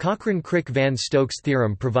 The Cochrane-Crick-Van Stokes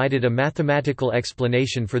theorem provided a mathematical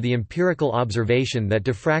explanation for the empirical observation that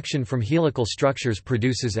diffraction from helical structures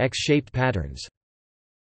produces X-shaped patterns.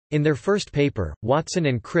 In their first paper, Watson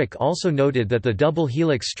and Crick also noted that the double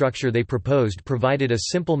helix structure they proposed provided a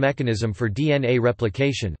simple mechanism for DNA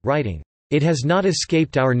replication, writing, "It has not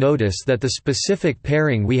escaped our notice that the specific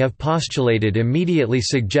pairing we have postulated immediately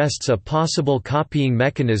suggests a possible copying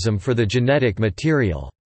mechanism for the genetic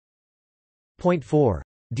material." Point 4.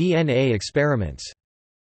 DNA experiments.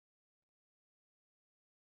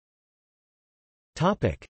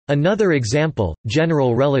 Another example,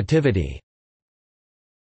 general relativity.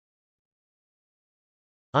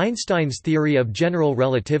 Einstein's theory of general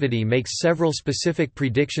relativity makes several specific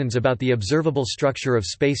predictions about the observable structure of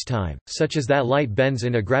spacetime, such as that light bends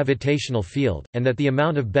in a gravitational field, and that the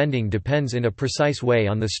amount of bending depends in a precise way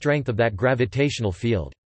on the strength of that gravitational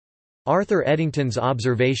field. Arthur Eddington's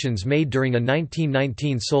observations made during a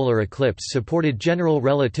 1919 solar eclipse supported general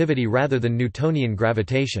relativity rather than Newtonian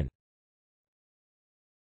gravitation.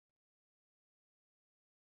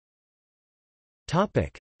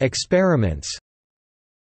 Experiments.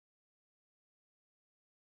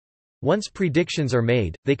 Once predictions are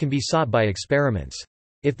made, they can be sought by experiments.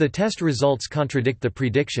 If the test results contradict the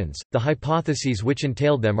predictions, the hypotheses which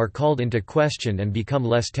entailed them are called into question and become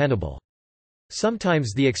less tenable.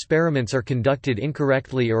 Sometimes the experiments are conducted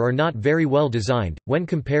incorrectly or are not very well designed, when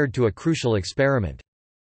compared to a crucial experiment.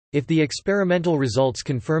 If the experimental results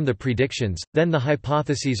confirm the predictions, then the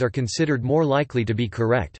hypotheses are considered more likely to be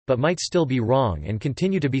correct, but might still be wrong and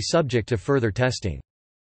continue to be subject to further testing.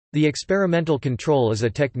 The experimental control is a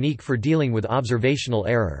technique for dealing with observational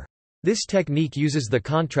error. This technique uses the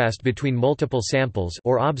contrast between multiple samples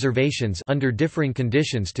or observations under differing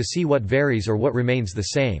conditions to see what varies or what remains the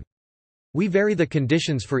same. We vary the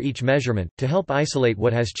conditions for each measurement, to help isolate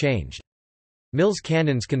what has changed. Mills'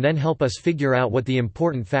 canons can then help us figure out what the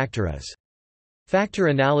important factor is. Factor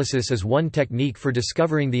analysis is one technique for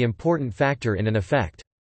discovering the important factor in an effect.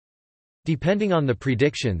 Depending on the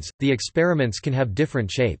predictions, the experiments can have different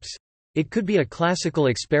shapes. It could be a classical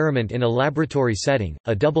experiment in a laboratory setting,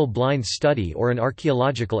 a double-blind study or an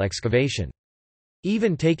archaeological excavation.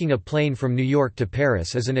 Even taking a plane from New York to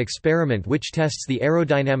Paris is an experiment which tests the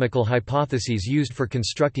aerodynamical hypotheses used for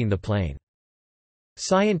constructing the plane.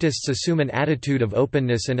 Scientists assume an attitude of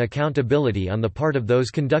openness and accountability on the part of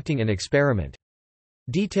those conducting an experiment.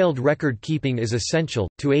 Detailed record-keeping is essential,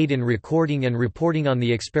 to aid in recording and reporting on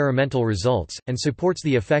the experimental results, and supports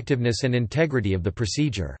the effectiveness and integrity of the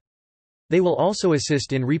procedure. They will also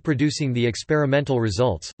assist in reproducing the experimental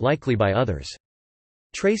results, likely by others.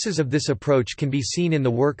 Traces of this approach can be seen in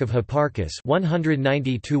the work of Hipparchus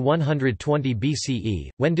 190–120 BCE,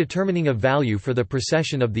 when determining a value for the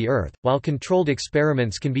precession of the Earth, while controlled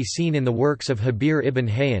experiments can be seen in the works of Habir ibn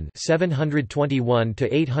Hayyan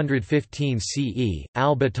 721–815 CE,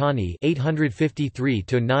 al-Battani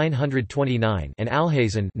 853–929 and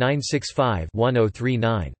Alhazen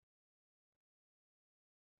 965–1039.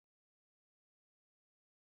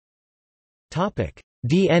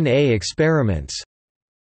 DNA experiments.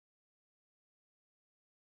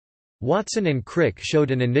 Watson and Crick showed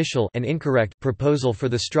an initial and incorrect proposal for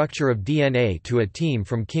the structure of DNA to a team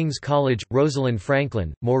from King's College, Rosalind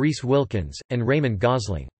Franklin, Maurice Wilkins, and Raymond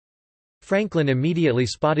Gosling. Franklin immediately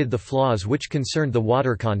spotted the flaws which concerned the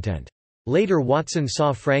water content. Later Watson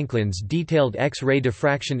saw Franklin's detailed X-ray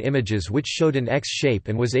diffraction images which showed an X shape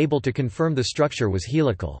and was able to confirm the structure was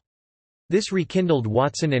helical. This rekindled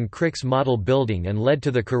Watson and Crick's model building and led to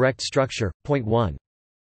the correct structure. Point 1.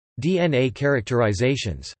 DNA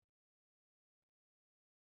characterizations.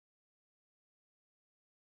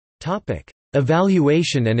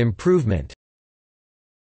 Evaluation and improvement.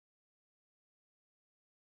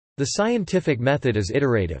 The scientific method is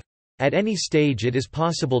iterative. At any stage it is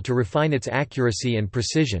possible to refine its accuracy and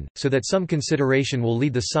precision, so that some consideration will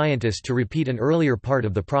lead the scientist to repeat an earlier part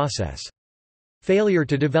of the process. Failure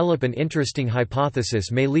to develop an interesting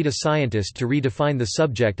hypothesis may lead a scientist to redefine the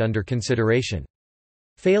subject under consideration.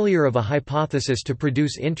 Failure of a hypothesis to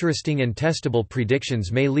produce interesting and testable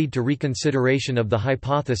predictions may lead to reconsideration of the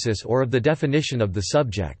hypothesis or of the definition of the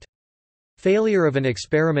subject. Failure of an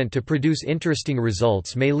experiment to produce interesting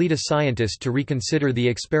results may lead a scientist to reconsider the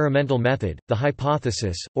experimental method, the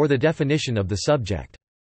hypothesis, or the definition of the subject.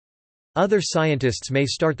 Other scientists may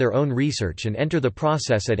start their own research and enter the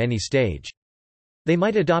process at any stage. They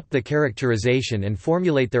might adopt the characterization and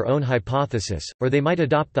formulate their own hypothesis, or they might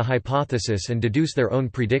adopt the hypothesis and deduce their own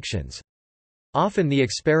predictions. Often the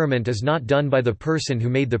experiment is not done by the person who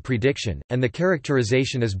made the prediction, and the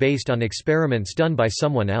characterization is based on experiments done by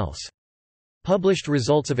someone else. Published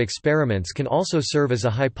results of experiments can also serve as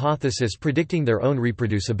a hypothesis predicting their own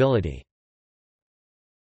reproducibility.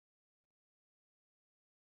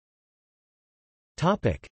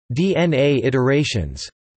 DNA iterations.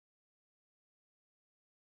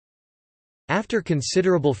 After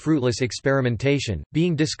considerable fruitless experimentation,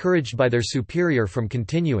 being discouraged by their superior from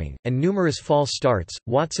continuing, and numerous false starts,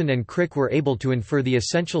 Watson and Crick were able to infer the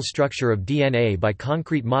essential structure of DNA by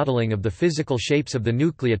concrete modeling of the physical shapes of the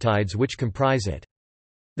nucleotides which comprise it.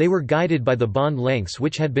 They were guided by the bond lengths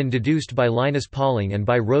which had been deduced by Linus Pauling and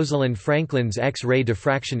by Rosalind Franklin's X-ray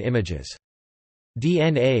diffraction images.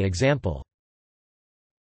 DNA example.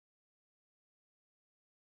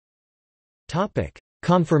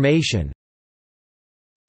 Confirmation.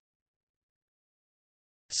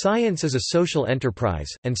 Science is a social enterprise,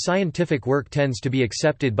 and scientific work tends to be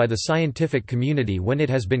accepted by the scientific community when it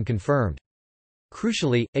has been confirmed.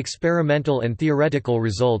 Crucially, experimental and theoretical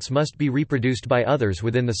results must be reproduced by others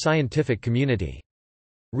within the scientific community.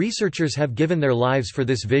 Researchers have given their lives for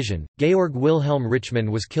this vision. Georg Wilhelm Richmann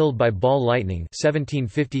was killed by ball lightning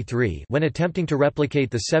 1753 when attempting to replicate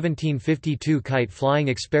the 1752 kite-flying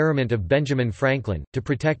experiment of Benjamin Franklin. To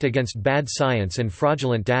protect against bad science and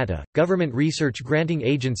fraudulent data, government research granting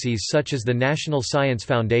agencies such as the National Science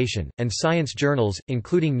Foundation, and science journals,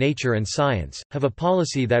 including Nature and Science, have a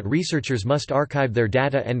policy that researchers must archive their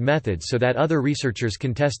data and methods so that other researchers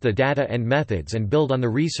can test the data and methods and build on the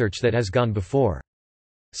research that has gone before.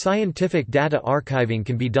 Scientific data archiving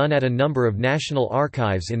can be done at a number of national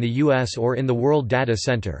archives in the U.S. or in the World Data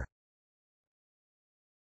Center.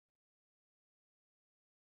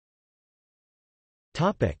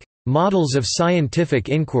 Models of scientific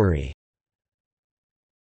inquiry.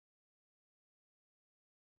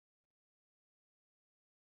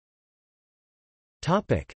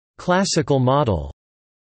 Classical model.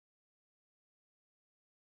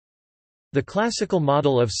 The classical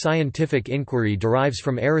model of scientific inquiry derives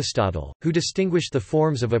from Aristotle, who distinguished the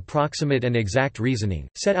forms of approximate and exact reasoning,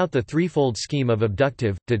 set out the threefold scheme of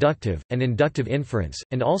abductive, deductive, and inductive inference,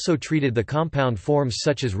 and also treated the compound forms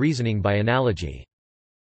such as reasoning by analogy.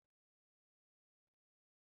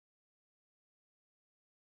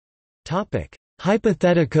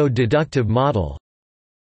 Hypothetico-deductive model.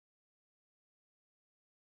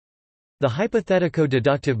 The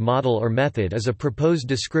hypothetico-deductive model or method is a proposed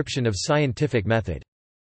description of scientific method.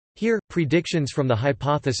 Here, predictions from the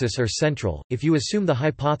hypothesis are central. If you assume the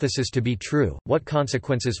hypothesis to be true, what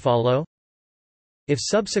consequences follow? If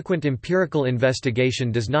subsequent empirical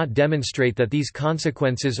investigation does not demonstrate that these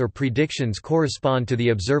consequences or predictions correspond to the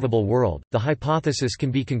observable world, the hypothesis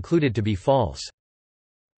can be concluded to be false.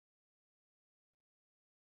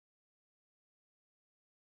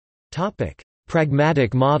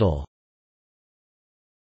 Pragmatic model.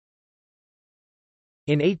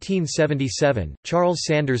 In 1877, Charles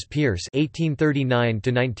Sanders Peirce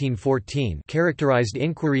 (1839–1914) characterized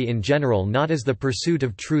inquiry in general not as the pursuit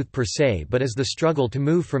of truth per se but as the struggle to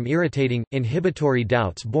move from irritating, inhibitory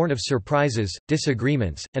doubts born of surprises,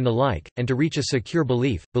 disagreements, and the like, and to reach a secure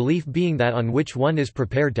belief being that on which one is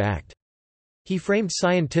prepared to act. He framed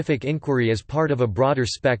scientific inquiry as part of a broader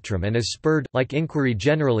spectrum and as spurred, like inquiry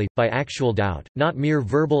generally, by actual doubt, not mere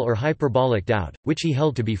verbal or hyperbolic doubt, which he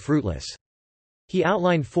held to be fruitless. He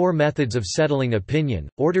outlined 4 methods of settling opinion,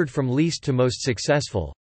 ordered from least to most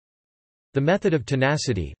successful. The method of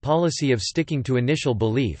tenacity, policy of sticking to initial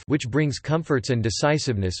belief, which brings comforts and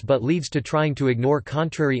decisiveness but leads to trying to ignore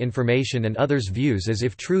contrary information and others' views as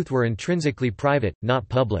if truth were intrinsically private, not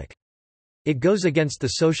public. It goes against the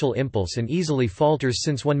social impulse and easily falters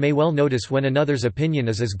since one may well notice when another's opinion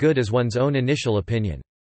is as good as one's own initial opinion.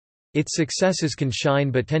 Its successes can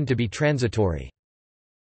shine but tend to be transitory.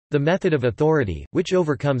 The method of authority, which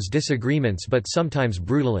overcomes disagreements but sometimes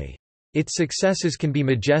brutally. Its successes can be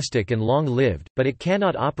majestic and long-lived, but it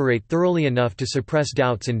cannot operate thoroughly enough to suppress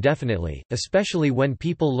doubts indefinitely, especially when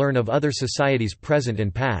people learn of other societies present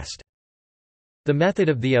and past. The method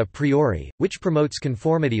of the a priori, which promotes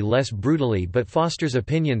conformity less brutally but fosters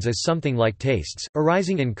opinions as something like tastes,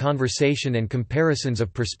 arising in conversation and comparisons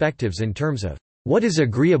of perspectives in terms of what is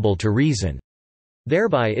agreeable to reason.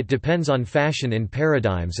 Thereby it depends on fashion in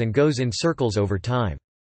paradigms and goes in circles over time.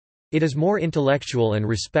 It is more intellectual and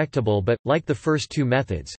respectable but, like the first 2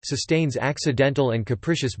 methods, sustains accidental and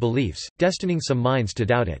capricious beliefs, destining some minds to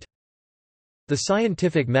doubt it. The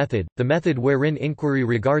scientific method, the method wherein inquiry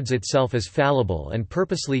regards itself as fallible and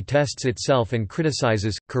purposely tests itself and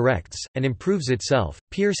criticizes, corrects, and improves itself.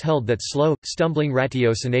 Peirce held that slow, stumbling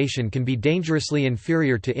ratiocination can be dangerously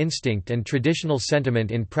inferior to instinct and traditional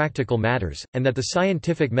sentiment in practical matters, and that the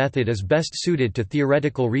scientific method is best suited to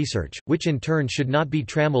theoretical research, which in turn should not be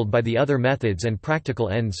trammeled by the other methods and practical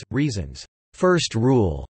ends, reasons. First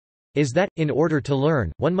rule is that, in order to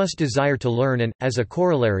learn, one must desire to learn and, as a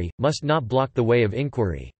corollary, must not block the way of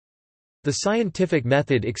inquiry. The scientific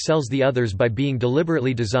method excels the others by being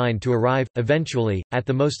deliberately designed to arrive, eventually, at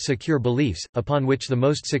the most secure beliefs, upon which the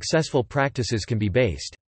most successful practices can be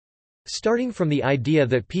based. Starting from the idea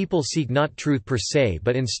that people seek not truth per se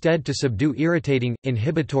but instead to subdue irritating,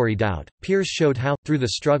 inhibitory doubt, Peirce showed how, through the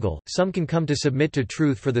struggle, some can come to submit to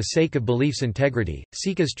truth for the sake of belief's integrity,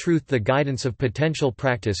 seek as truth the guidance of potential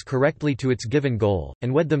practice correctly to its given goal,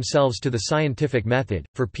 and wed themselves to the scientific method.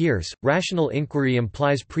 For Peirce, rational inquiry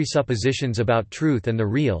implies presuppositions about truth and the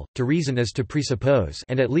real, to reason is to presuppose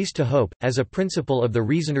and at least to hope, as a principle of the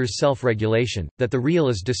reasoner's self-regulation, that the real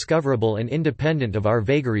is discoverable and independent of our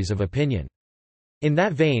vagaries of opinion. In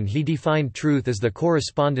that vein he defined truth as the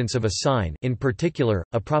correspondence of a sign, in particular,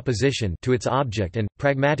 a proposition, to its object and,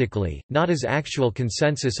 pragmatically, not as actual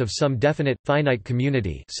consensus of some definite, finite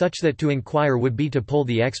community such that to inquire would be to poll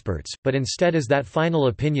the experts, but instead as that final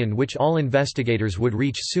opinion which all investigators would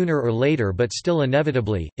reach sooner or later but still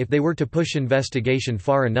inevitably, if they were to push investigation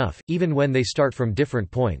far enough, even when they start from different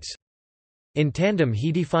points. In tandem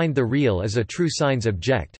he defined the real as a true signs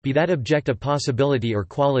object, be that object a possibility or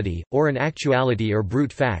quality, or an actuality or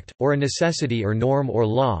brute fact, or a necessity or norm or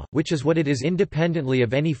law, which is what it is independently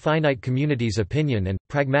of any finite community's opinion and,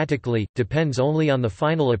 pragmatically, depends only on the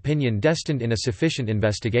final opinion destined in a sufficient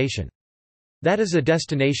investigation. That is a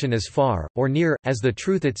destination as far, or near, as the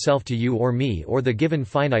truth itself to you or me or the given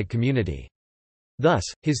finite community. Thus,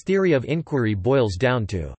 his theory of inquiry boils down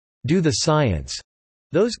to do the science.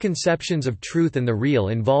 Those conceptions of truth and the real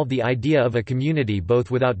involve the idea of a community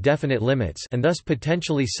both without definite limits and thus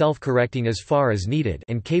potentially self-correcting as far as needed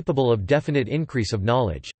and capable of definite increase of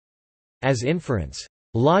knowledge. As inference,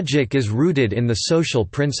 logic is rooted in the social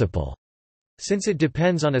principle, since it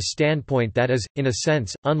depends on a standpoint that is, in a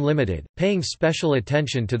sense, unlimited. Paying special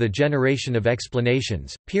attention to the generation of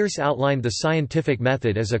explanations, Peirce outlined the scientific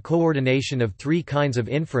method as a coordination of three kinds of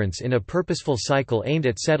inference in a purposeful cycle aimed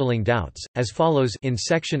at settling doubts, as follows in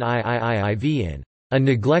section IIIV in A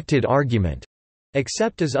Neglected Argument,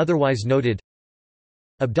 except as otherwise noted.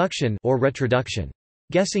 Abduction or retroduction.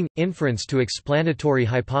 Guessing, inference to explanatory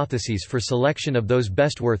hypotheses for selection of those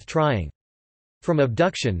best worth trying. From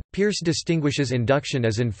abduction, Peirce distinguishes induction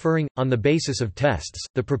as inferring, on the basis of tests,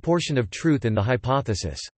 the proportion of truth in the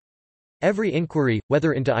hypothesis. Every inquiry,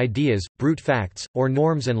 whether into ideas, brute facts, or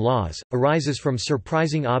norms and laws, arises from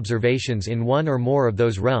surprising observations in one or more of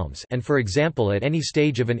those realms and for example at any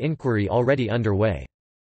stage of an inquiry already underway.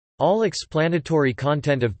 All explanatory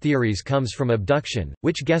content of theories comes from abduction,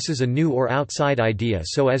 which guesses a new or outside idea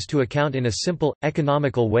so as to account in a simple,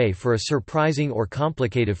 economical way for a surprising or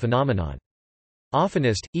complicated phenomenon.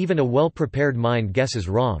 Oftenest, even a well-prepared mind guesses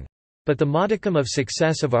wrong. But the modicum of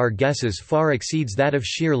success of our guesses far exceeds that of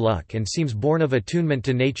sheer luck and seems born of attunement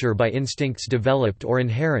to nature by instincts developed or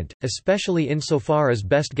inherent, especially insofar as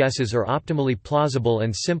best guesses are optimally plausible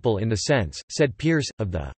and simple in the sense, said Peirce,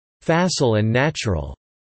 of the facile and natural,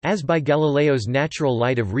 as by Galileo's natural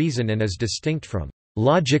light of reason and as distinct from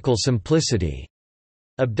logical simplicity.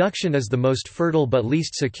 Abduction is the most fertile but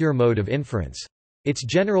least secure mode of inference. Its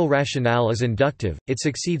general rationale is inductive, it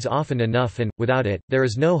succeeds often enough and, without it, there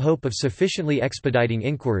is no hope of sufficiently expediting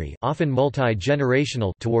inquiry, often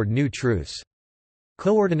multi-generational, toward new truths.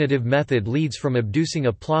 Coordinative method leads from abducing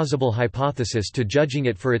a plausible hypothesis to judging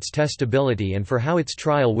it for its testability and for how its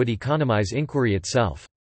trial would economize inquiry itself.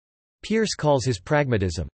 Peirce calls his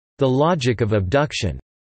pragmatism, the logic of abduction.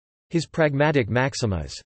 His pragmatic maxim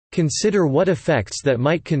is, consider what effects that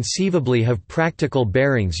might conceivably have practical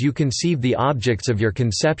bearings you conceive the objects of your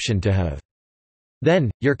conception to have.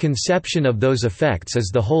 Then, your conception of those effects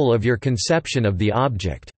is the whole of your conception of the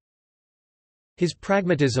object. His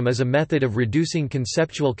pragmatism is a method of reducing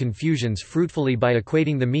conceptual confusions fruitfully by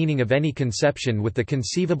equating the meaning of any conception with the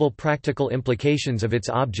conceivable practical implications of its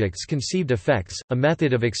object's conceived effects, a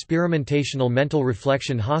method of experimentational mental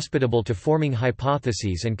reflection hospitable to forming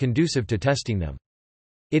hypotheses and conducive to testing them.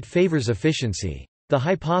 It favors efficiency. The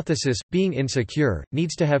hypothesis, being insecure,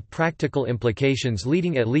 needs to have practical implications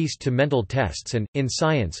leading at least to mental tests and, in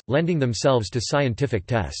science, lending themselves to scientific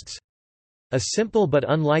tests. A simple but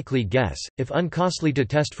unlikely guess, if uncostly to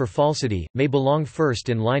test for falsity, may belong first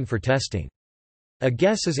in line for testing. A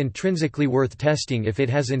guess is intrinsically worth testing if it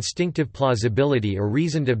has instinctive plausibility or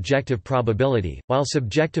reasoned objective probability, while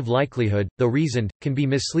subjective likelihood, though reasoned, can be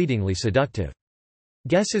misleadingly seductive.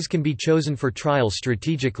 Guesses can be chosen for trial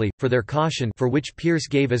strategically, for their caution, for which Peirce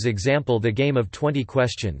gave as example the game of 20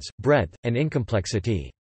 questions, breadth, and incomplexity.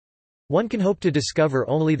 One can hope to discover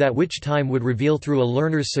only that which time would reveal through a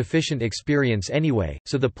learner's sufficient experience anyway,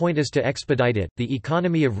 so the point is to expedite it. The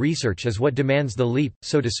economy of research is what demands the leap,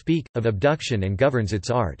 so to speak, of abduction and governs its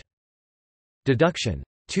art. Deduction.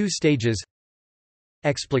 2 stages.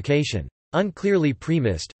 Explication. Unclearly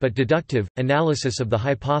premised, but deductive, analysis of the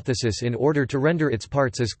hypothesis in order to render its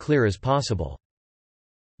parts as clear as possible.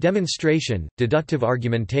 Demonstration, deductive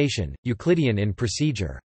argumentation, Euclidean in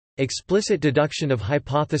procedure. Explicit deduction of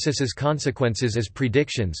hypotheses' consequences as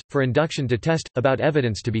predictions, for induction to test, about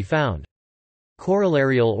evidence to be found.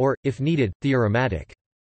 Corollarial or, if needed, theorematic.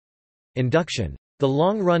 Induction. The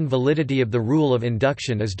long-run validity of the rule of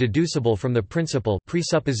induction is deducible from the principle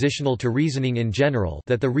presuppositional to reasoning in general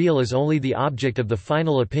that the real is only the object of the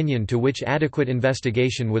final opinion to which adequate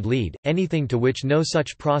investigation would lead, anything to which no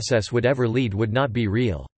such process would ever lead would not be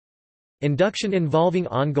real. Induction involving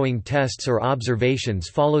ongoing tests or observations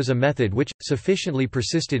follows a method which, sufficiently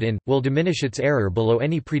persisted in, will diminish its error below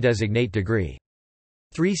any predesignate degree.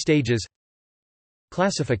 3 stages.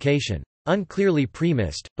 Classification. Unclearly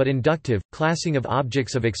premised, but inductive, classing of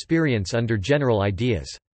objects of experience under general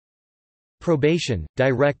ideas. Probation,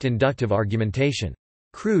 direct inductive argumentation.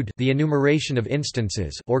 Crude, the enumeration of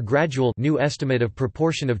instances, or gradual, new estimate of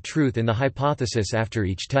proportion of truth in the hypothesis after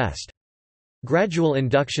each test. Gradual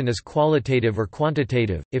induction is qualitative or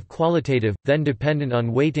quantitative, if qualitative, then dependent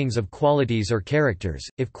on weightings of qualities or characters,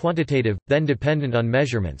 if quantitative, then dependent on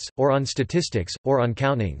measurements, or on statistics, or on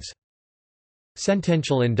countings.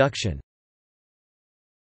 Sentential induction,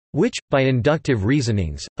 which, by inductive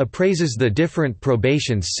reasonings, appraises the different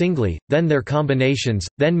probations singly, then their combinations,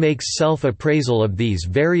 then makes self-appraisal of these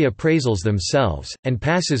very appraisals themselves, and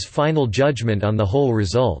passes final judgment on the whole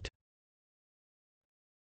result.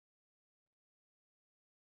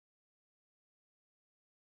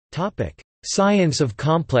 Science of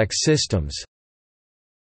complex systems.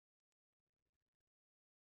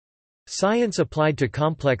 Science applied to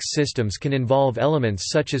complex systems can involve elements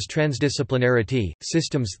such as transdisciplinarity,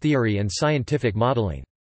 systems theory and scientific modeling.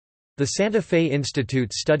 The Santa Fe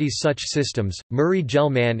Institute studies such systems. Murray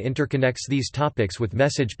Gell-Mann interconnects these topics with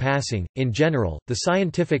message passing. In general, the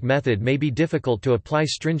scientific method may be difficult to apply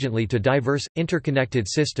stringently to diverse, interconnected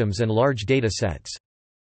systems and large data sets.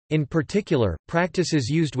 In particular, practices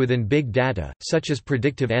used within big data, such as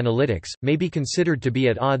predictive analytics, may be considered to be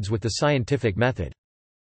at odds with the scientific method.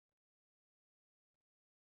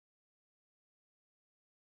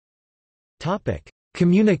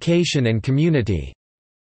 Communication and community.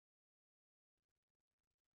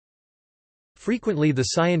 Frequently the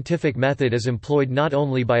scientific method is employed not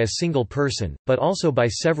only by a single person, but also by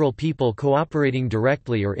several people cooperating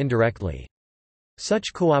directly or indirectly.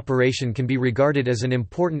 Such cooperation can be regarded as an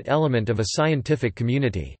important element of a scientific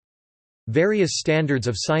community. Various standards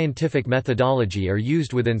of scientific methodology are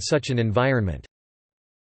used within such an environment.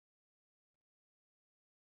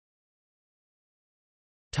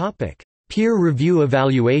 Peer review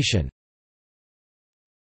evaluation.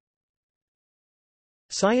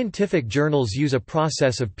 Scientific journals use a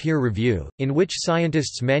process of peer review, in which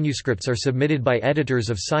scientists' manuscripts are submitted by editors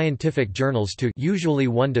of scientific journals to usually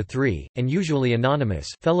 1 to 3, and usually anonymous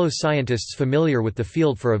fellow scientists familiar with the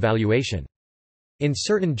field for evaluation. In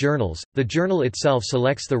certain journals, the journal itself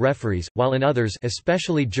selects the referees, while in others,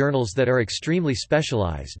 especially journals that are extremely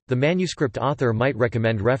specialized, the manuscript author might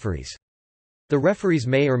recommend referees. The referees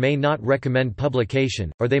may or may not recommend publication,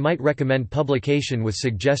 or they might recommend publication with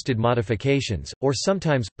suggested modifications, or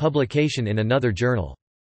sometimes, publication in another journal.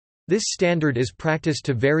 This standard is practiced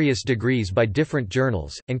to various degrees by different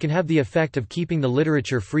journals, and can have the effect of keeping the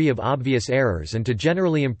literature free of obvious errors and to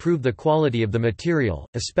generally improve the quality of the material,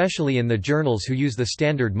 especially in the journals who use the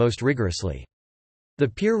standard most rigorously. The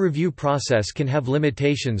peer review process can have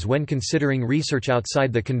limitations when considering research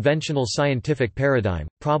outside the conventional scientific paradigm.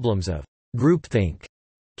 Problems of groupthink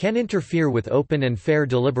can interfere with open and fair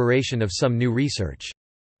deliberation of some new research.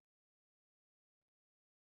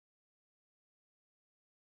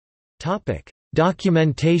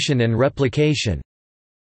 Documentation and replication.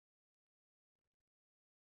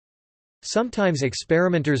 Sometimes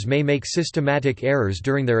experimenters may make systematic errors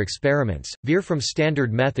during their experiments, veer from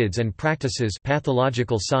standard methods and practices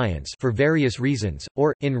pathological science for various reasons,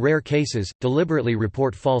 or, in rare cases, deliberately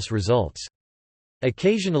report false results.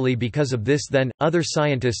 Occasionally because of this then, other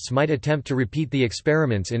scientists might attempt to repeat the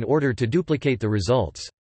experiments in order to duplicate the results.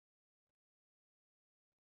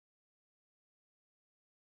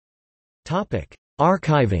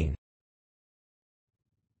 Archiving.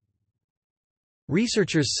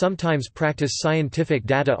 Researchers sometimes practice scientific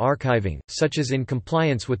data archiving, such as in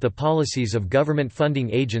compliance with the policies of government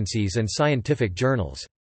funding agencies and scientific journals.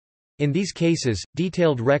 In these cases,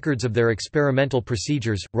 detailed records of their experimental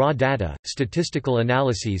procedures, raw data, statistical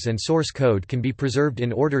analyses and source code can be preserved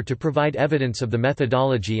in order to provide evidence of the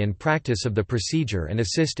methodology and practice of the procedure and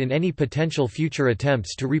assist in any potential future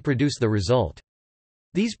attempts to reproduce the result.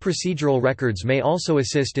 These procedural records may also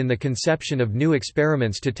assist in the conception of new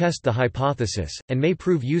experiments to test the hypothesis, and may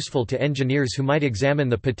prove useful to engineers who might examine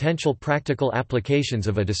the potential practical applications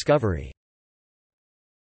of a discovery.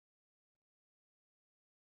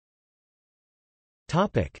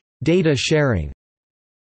 Data sharing.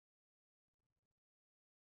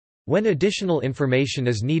 When additional information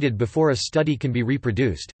is needed before a study can be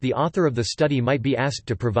reproduced, the author of the study might be asked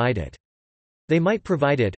to provide it. They might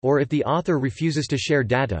provide it, or if the author refuses to share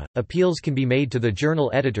data, appeals can be made to the journal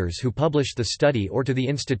editors who published the study or to the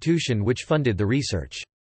institution which funded the research.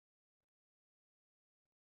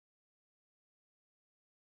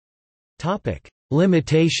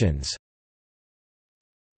 Limitations.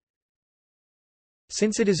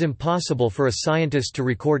 Since it is impossible for a scientist to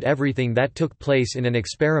record everything that took place in an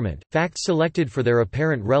experiment, facts selected for their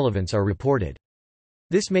apparent relevance are reported.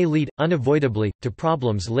 This may lead, unavoidably, to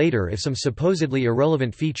problems later if some supposedly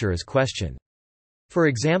irrelevant feature is questioned. For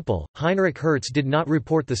example, Heinrich Hertz did not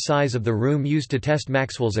report the size of the room used to test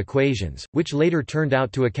Maxwell's equations, which later turned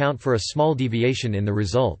out to account for a small deviation in the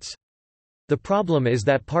results. The problem is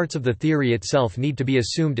that parts of the theory itself need to be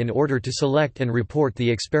assumed in order to select and report the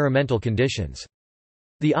experimental conditions.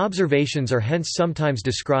 The observations are hence sometimes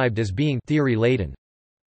described as being theory-laden.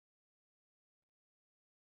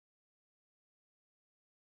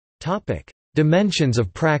 Dimensions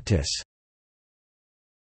of practice.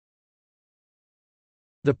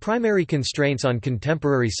 The primary constraints on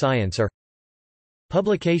contemporary science are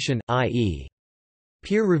publication, i.e.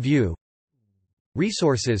 peer review,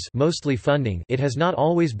 resources, mostly funding. It has not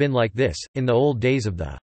always been like this. In the old days of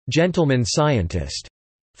the gentleman scientist,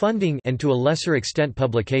 funding and to a lesser extent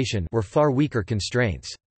publication were far weaker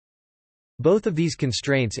constraints. Both of these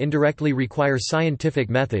constraints indirectly require scientific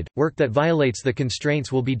method. Work that violates the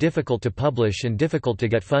constraints will be difficult to publish and difficult to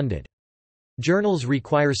get funded. Journals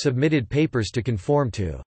require submitted papers to conform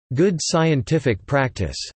to good scientific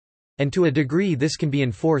practice, and to a degree this can be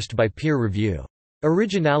enforced by peer review.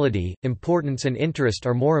 Originality, importance and interest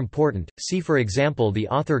are more important. See for example the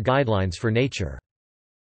author guidelines for Nature.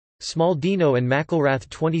 Smaldino and McElrath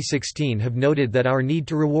 2016 have noted that our need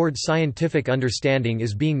to reward scientific understanding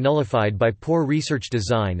is being nullified by poor research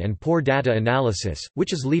design and poor data analysis,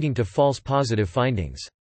 which is leading to false positive findings.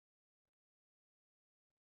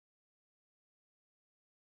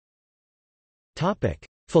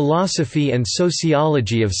 Philosophy and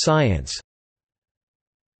sociology of science.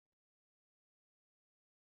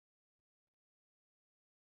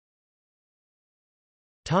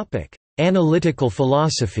 Analytical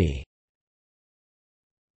philosophy.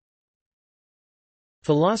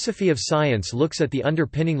 Philosophy of science looks at the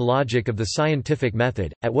underpinning logic of the scientific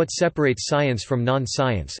method, at what separates science from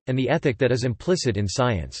non-science, and the ethic that is implicit in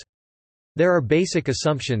science. There are basic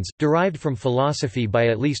assumptions, derived from philosophy by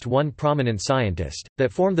at least one prominent scientist,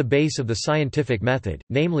 that form the base of the scientific method,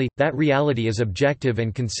 namely, that reality is objective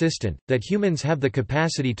and consistent, that humans have the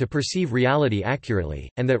capacity to perceive reality accurately,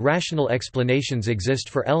 and that rational explanations exist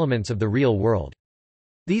for elements of the real world.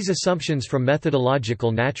 These assumptions from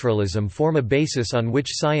methodological naturalism form a basis on which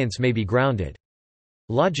science may be grounded.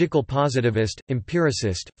 Logical positivist,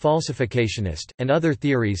 empiricist, falsificationist, and other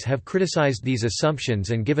theories have criticized these assumptions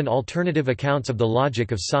and given alternative accounts of the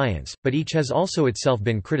logic of science, but each has also itself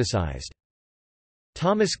been criticized.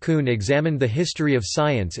 Thomas Kuhn examined the history of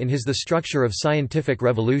science in his The Structure of Scientific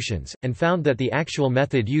Revolutions, and found that the actual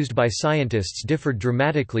method used by scientists differed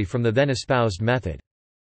dramatically from the then espoused method.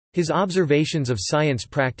 His observations of science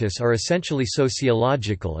practice are essentially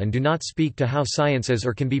sociological and do not speak to how science is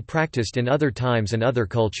or can be practiced in other times and other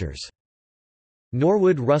cultures.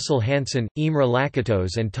 Norwood Russell Hansen, Imre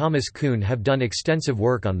Lakatos and Thomas Kuhn have done extensive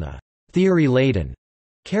work on the theory-laden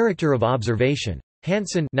character of observation.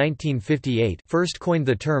 Hansen 1958 first coined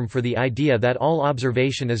the term for the idea that all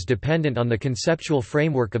observation is dependent on the conceptual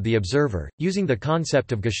framework of the observer, using the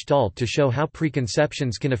concept of Gestalt to show how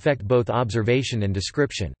preconceptions can affect both observation and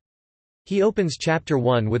description. He opens Chapter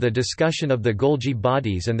 1 with a discussion of the Golgi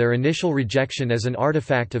bodies and their initial rejection as an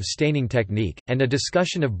artifact of staining technique, and a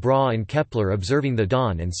discussion of Brahe and Kepler observing the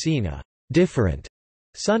dawn and seeing a different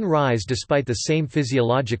sun rise despite the same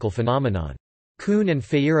physiological phenomenon. Kuhn and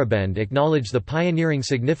Feyerabend acknowledge the pioneering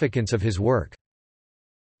significance of his work.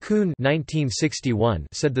 Kuhn 1961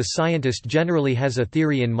 said the scientist generally has a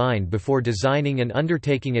theory in mind before designing and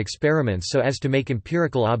undertaking experiments so as to make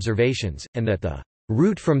empirical observations, and that the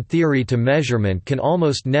route from theory to measurement can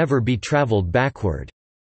almost never be traveled backward.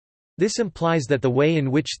 This implies that the way in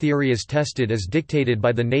which theory is tested is dictated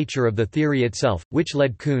by the nature of the theory itself, which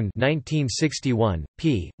led Kuhn 1961,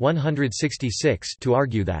 p. 166 to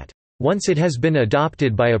argue that once it has been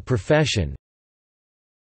adopted by a profession,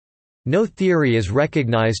 No theory is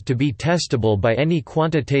recognized to be testable by any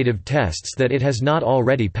quantitative tests that it has not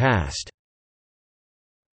already passed.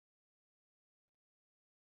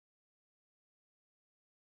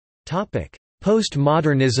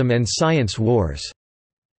 Postmodernism and science wars.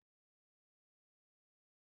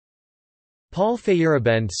 Paul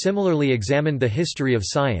Feyerabend similarly examined the history of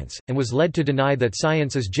science, and was led to deny that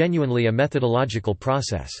science is genuinely a methodological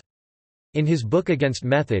process. In his book Against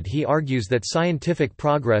Method he argues that scientific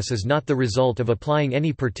progress is not the result of applying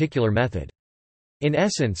any particular method. In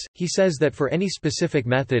essence, he says that for any specific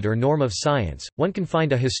method or norm of science, one can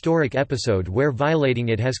find a historic episode where violating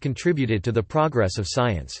it has contributed to the progress of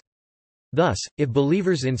science. Thus, if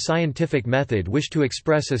believers in scientific method wish to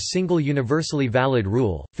express a single universally valid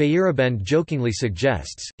rule, Feyerabend jokingly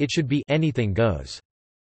suggests, it should be anything goes.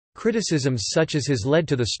 Criticisms such as his led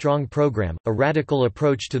to the Strong Program, a radical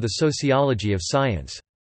approach to the sociology of science.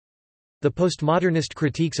 The postmodernist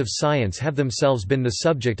critiques of science have themselves been the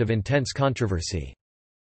subject of intense controversy.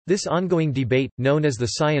 This ongoing debate, known as the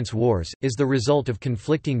science wars, is the result of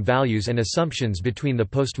conflicting values and assumptions between the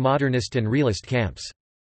postmodernist and realist camps.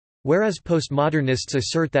 Whereas postmodernists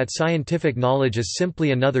assert that scientific knowledge is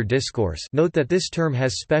simply another discourse, note that this term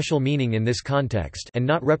has special meaning in this context and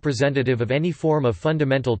not representative of any form of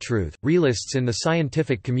fundamental truth, realists in the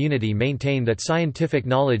scientific community maintain that scientific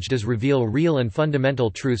knowledge does reveal real and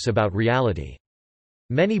fundamental truths about reality.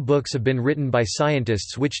 Many books have been written by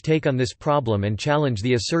scientists which take on this problem and challenge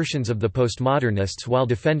the assertions of the postmodernists while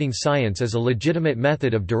defending science as a legitimate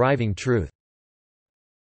method of deriving truth.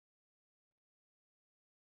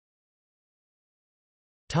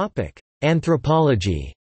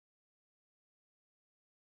 Anthropology.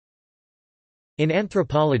 In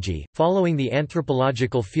anthropology, following the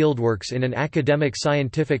anthropological fieldworks in an academic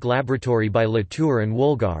scientific laboratory by Latour and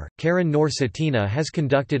Woolgar, Karen Noor-Satina has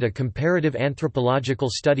conducted a comparative anthropological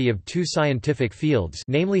study of two scientific fields,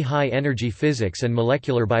 namely high-energy physics and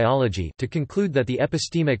molecular biology, to conclude that the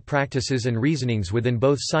epistemic practices and reasonings within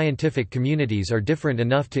both scientific communities are different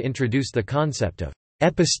enough to introduce the concept of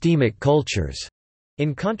epistemic cultures,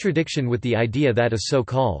 in contradiction with the idea that a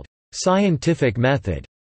so-called scientific method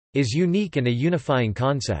is unique and a unifying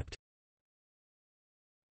concept.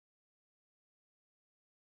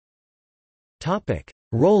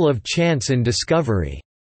 Role of chance in discovery.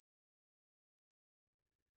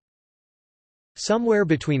 Somewhere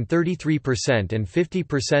between 33% and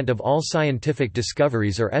 50% of all scientific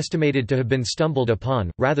discoveries are estimated to have been stumbled upon,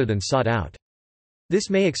 rather than sought out. This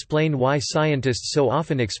may explain why scientists so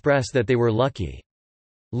often express that they were lucky.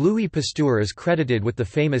 Louis Pasteur is credited with the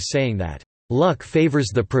famous saying that, "Luck favors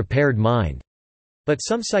the prepared mind." But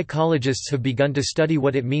some psychologists have begun to study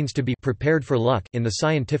what it means to be prepared for luck in the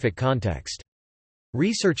scientific context.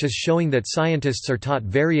 Research is showing that scientists are taught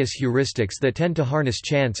various heuristics that tend to harness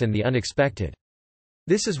chance and the unexpected.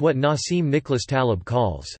 This is what Nassim Nicholas Taleb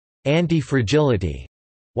calls anti-fragility.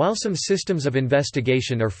 While some systems of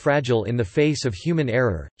investigation are fragile in the face of human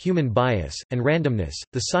error, human bias, and randomness,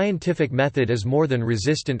 the scientific method is more than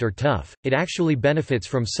resistant or tough, it actually benefits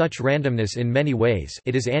from such randomness in many ways.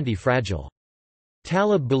 It is anti-fragile.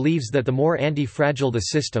 Taleb believes that the more anti-fragile the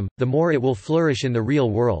system, the more it will flourish in the real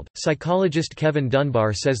world. Psychologist Kevin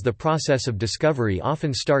Dunbar says the process of discovery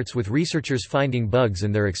often starts with researchers finding bugs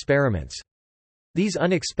in their experiments. These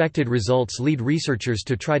unexpected results lead researchers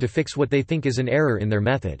to try to fix what they think is an error in their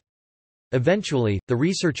method. Eventually, the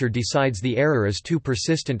researcher decides the error is too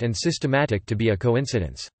persistent and systematic to be a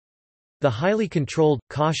coincidence. The highly controlled,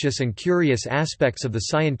 cautious and curious aspects of the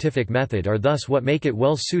scientific method are thus what make it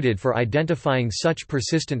well suited for identifying such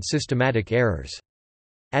persistent systematic errors.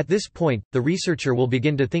 At this point, the researcher will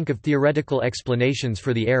begin to think of theoretical explanations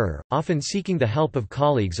for the error, often seeking the help of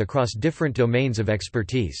colleagues across different domains of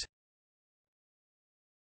expertise.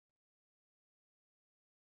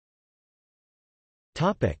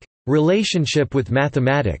 Relationship with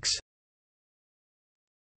mathematics.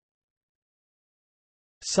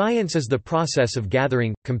 Science is the process of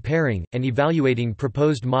gathering, comparing, and evaluating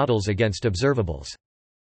proposed models against observables.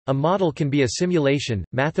 A model can be a simulation,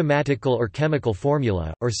 mathematical or chemical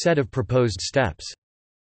formula, or set of proposed steps.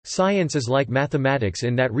 Science is like mathematics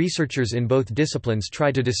in that researchers in both disciplines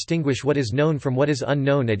try to distinguish what is known from what is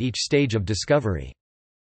unknown at each stage of discovery.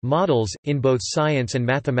 Models, in both science and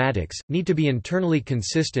mathematics, need to be internally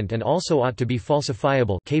consistent and also ought to be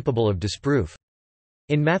falsifiable, capable of disproof.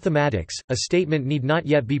 In mathematics, a statement need not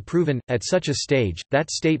yet be proven. At such a stage, that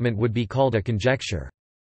statement would be called a conjecture.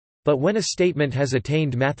 But when a statement has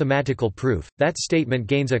attained mathematical proof, that statement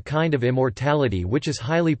gains a kind of immortality which is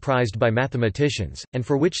highly prized by mathematicians, and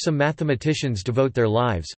for which some mathematicians devote their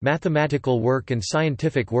lives. Mathematical work and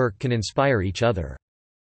scientific work can inspire each other.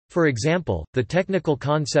 For example, the technical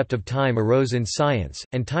concept of time arose in science,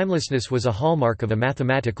 and timelessness was a hallmark of a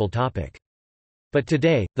mathematical topic. But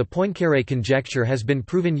today, the Poincaré conjecture has been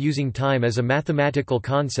proven using time as a mathematical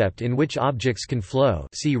concept in which objects can flow,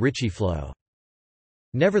 see Ricci flow.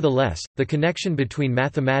 Nevertheless, the connection between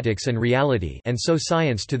mathematics and reality, and so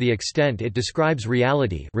science to the extent it describes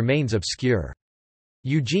reality, remains obscure.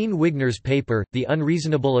 Eugene Wigner's paper, The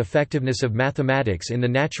Unreasonable Effectiveness of Mathematics in the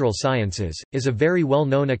Natural Sciences, is a very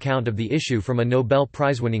well-known account of the issue from a Nobel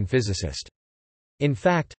Prize-winning physicist. In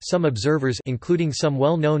fact, some observers, including some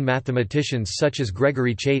well-known mathematicians such as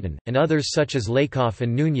Gregory Chaitin, and others such as Lakoff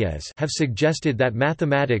and Núñez, have suggested that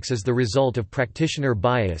mathematics is the result of practitioner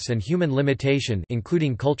bias and human limitation,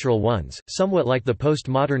 including cultural ones, somewhat like the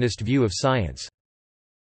postmodernist view of science.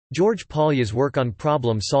 George Polya's work on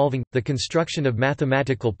problem-solving, the construction of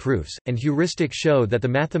mathematical proofs, and heuristics show that the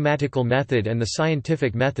mathematical method and the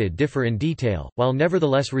scientific method differ in detail, while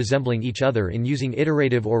nevertheless resembling each other in using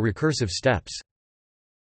iterative or recursive steps.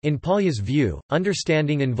 In Polya's view,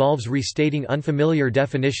 understanding involves restating unfamiliar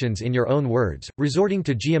definitions in your own words, resorting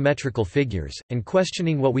to geometrical figures, and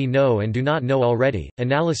questioning what we know and do not know already.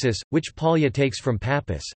 Analysis, which Polya takes from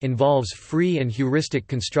Pappus, involves free and heuristic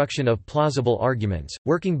construction of plausible arguments,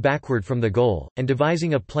 working backward from the goal, and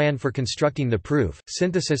devising a plan for constructing the proof.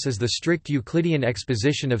 Synthesis is the strict Euclidean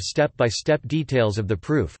exposition of step-by-step details of the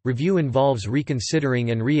proof. Review involves reconsidering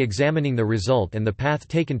and re-examining the result and the path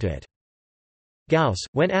taken to it. Gauss,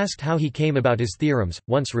 when asked how he came about his theorems,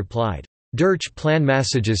 once replied, "Durch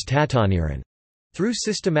Planmassages Tatonieren." Through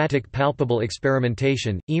systematic palpable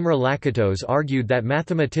experimentation, Imre Lakatos argued that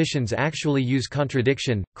mathematicians actually use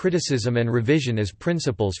contradiction, criticism and revision as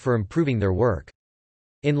principles for improving their work.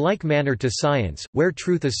 In like manner to science, where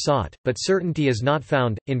truth is sought, but certainty is not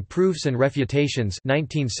found, in Proofs and Refutations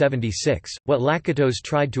 1976, what Lakatos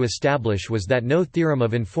tried to establish was that no theorem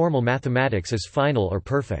of informal mathematics is final or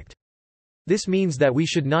perfect. This means that we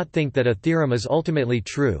should not think that a theorem is ultimately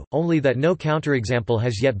true, only that no counterexample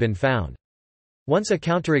has yet been found. Once a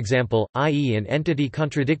counterexample, i.e. an entity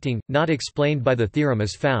contradicting, not explained by the theorem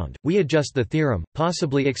is found, we adjust the theorem,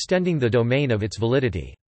 possibly extending the domain of its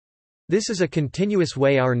validity. This is a continuous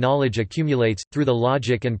way our knowledge accumulates, through the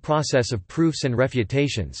logic and process of proofs and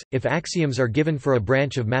refutations. If axioms are given for a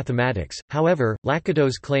branch of mathematics, however,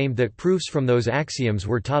 Lakatos claimed that proofs from those axioms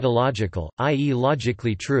were tautological, i.e.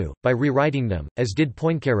 logically true, by rewriting them, as did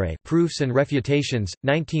Poincaré. Proofs and Refutations,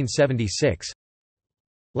 1976.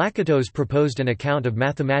 Lakatos proposed an account of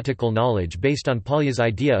mathematical knowledge based on Polya's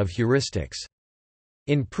idea of heuristics.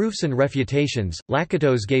 In Proofs and Refutations,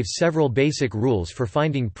 Lakatos gave several basic rules for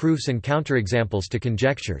finding proofs and counterexamples to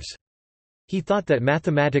conjectures. He thought that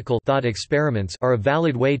mathematical thought experiments are a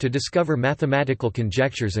valid way to discover mathematical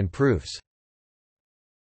conjectures and proofs.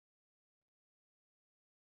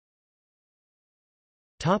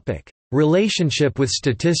 Relationship with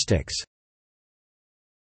statistics.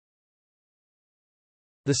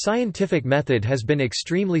 The scientific method has been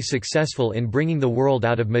extremely successful in bringing the world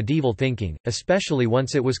out of medieval thinking, especially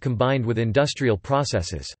once it was combined with industrial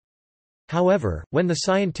processes. However, when the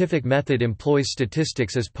scientific method employs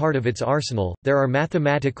statistics as part of its arsenal, there are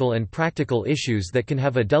mathematical and practical issues that can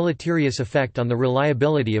have a deleterious effect on the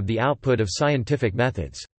reliability of the output of scientific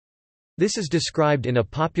methods. This is described in a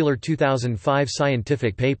popular 2005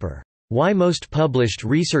 scientific paper, "Why Most Published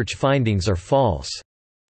Research Findings Are False?"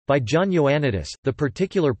 by John Ioannidis. The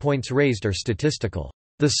particular points raised are statistical.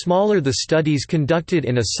 The smaller the studies conducted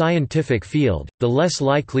in a scientific field, the less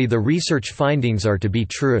likely the research findings are to be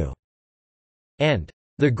true. And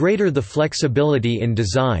the greater the flexibility in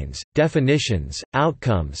designs, definitions,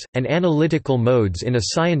 outcomes, and analytical modes in a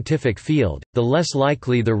scientific field, the less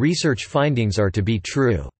likely the research findings are to be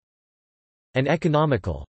true. And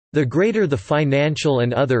economical. The greater the financial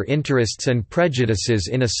and other interests and prejudices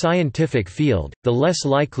in a scientific field, the less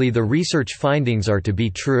likely the research findings are to be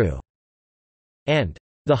true. And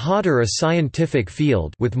the hotter a scientific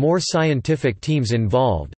field with more scientific teams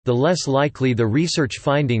involved, the less likely the research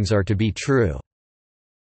findings are to be true.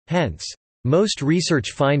 Hence, most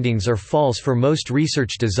research findings are false for most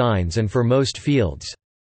research designs and for most fields.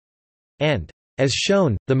 And as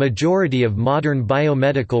shown, the majority of modern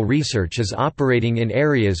biomedical research is operating in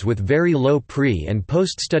areas with very low pre- and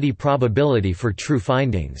post-study probability for true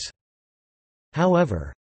findings.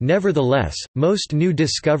 However, nevertheless, most new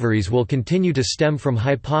discoveries will continue to stem from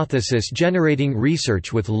hypothesis-generating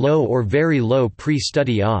research with low or very low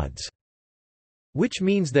pre-study odds. Which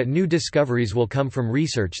means that new discoveries will come from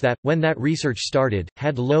research that, when that research started,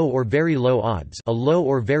 had low or very low odds, a low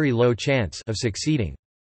or very low chance of succeeding.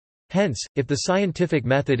 Hence, if the scientific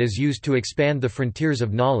method is used to expand the frontiers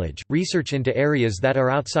of knowledge, research into areas that are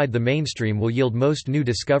outside the mainstream will yield most new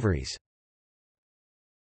discoveries.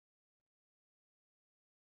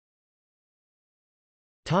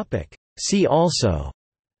 See also: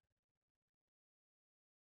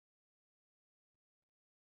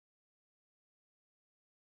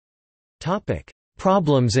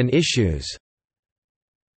 Problems and issues.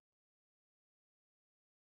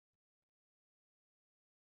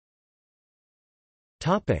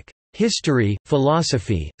 History,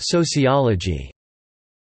 philosophy, sociology.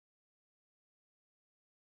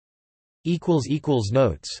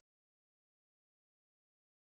 Notes